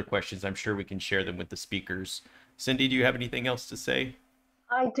any further questions, I'm sure we can share them with the speakers. Cindy, do you have anything else to say?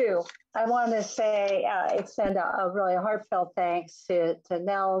 I do. I want to say, extend a really heartfelt thanks to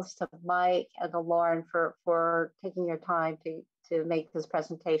Nels, to Mike, and to Lauren for taking your time to make this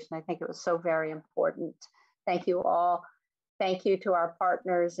presentation. I think it was so very important. Thank you all. Thank you to our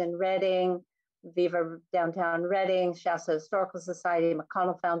partners in Reading, Viva Downtown Reading, Shasta Historical Society,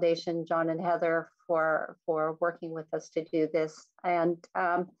 McConnell Foundation, John and Heather for working with us to do this. And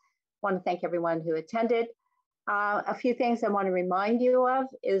want to thank everyone who attended. A few things I want to remind you of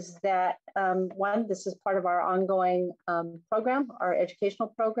is that, one, this is part of our ongoing program, our educational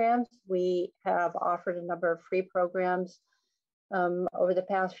programs. We have offered a number of free programs over the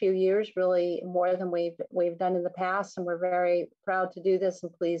past few years, really more than we've done in the past, and we're very proud to do this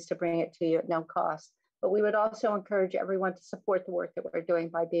and pleased to bring it to you at no cost. But we would also encourage everyone to support the work that we're doing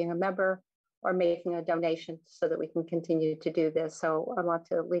by being a member or making a donation so that we can continue to do this. So I want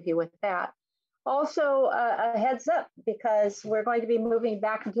to leave you with that. Also, a heads up, because we're going to be moving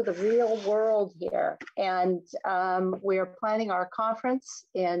back into the real world here. And we are planning our conference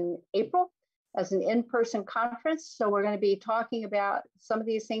in April as an in-person conference. So we're going to be talking about some of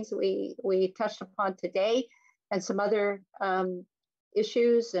these things that we touched upon today and some other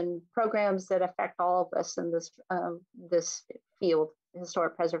issues and programs that affect all of us in this field,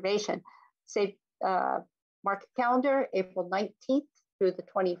 historic preservation. Say, mark a calendar, April 19th. Through the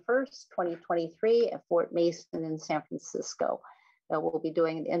 21st, 2023 at Fort Mason in San Francisco. We'll be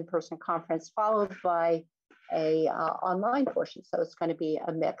doing an in-person conference followed by a online portion. So it's going to be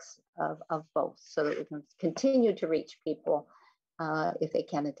a mix of both so that we can continue to reach people if they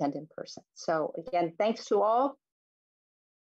can attend in person. So again, thanks to all.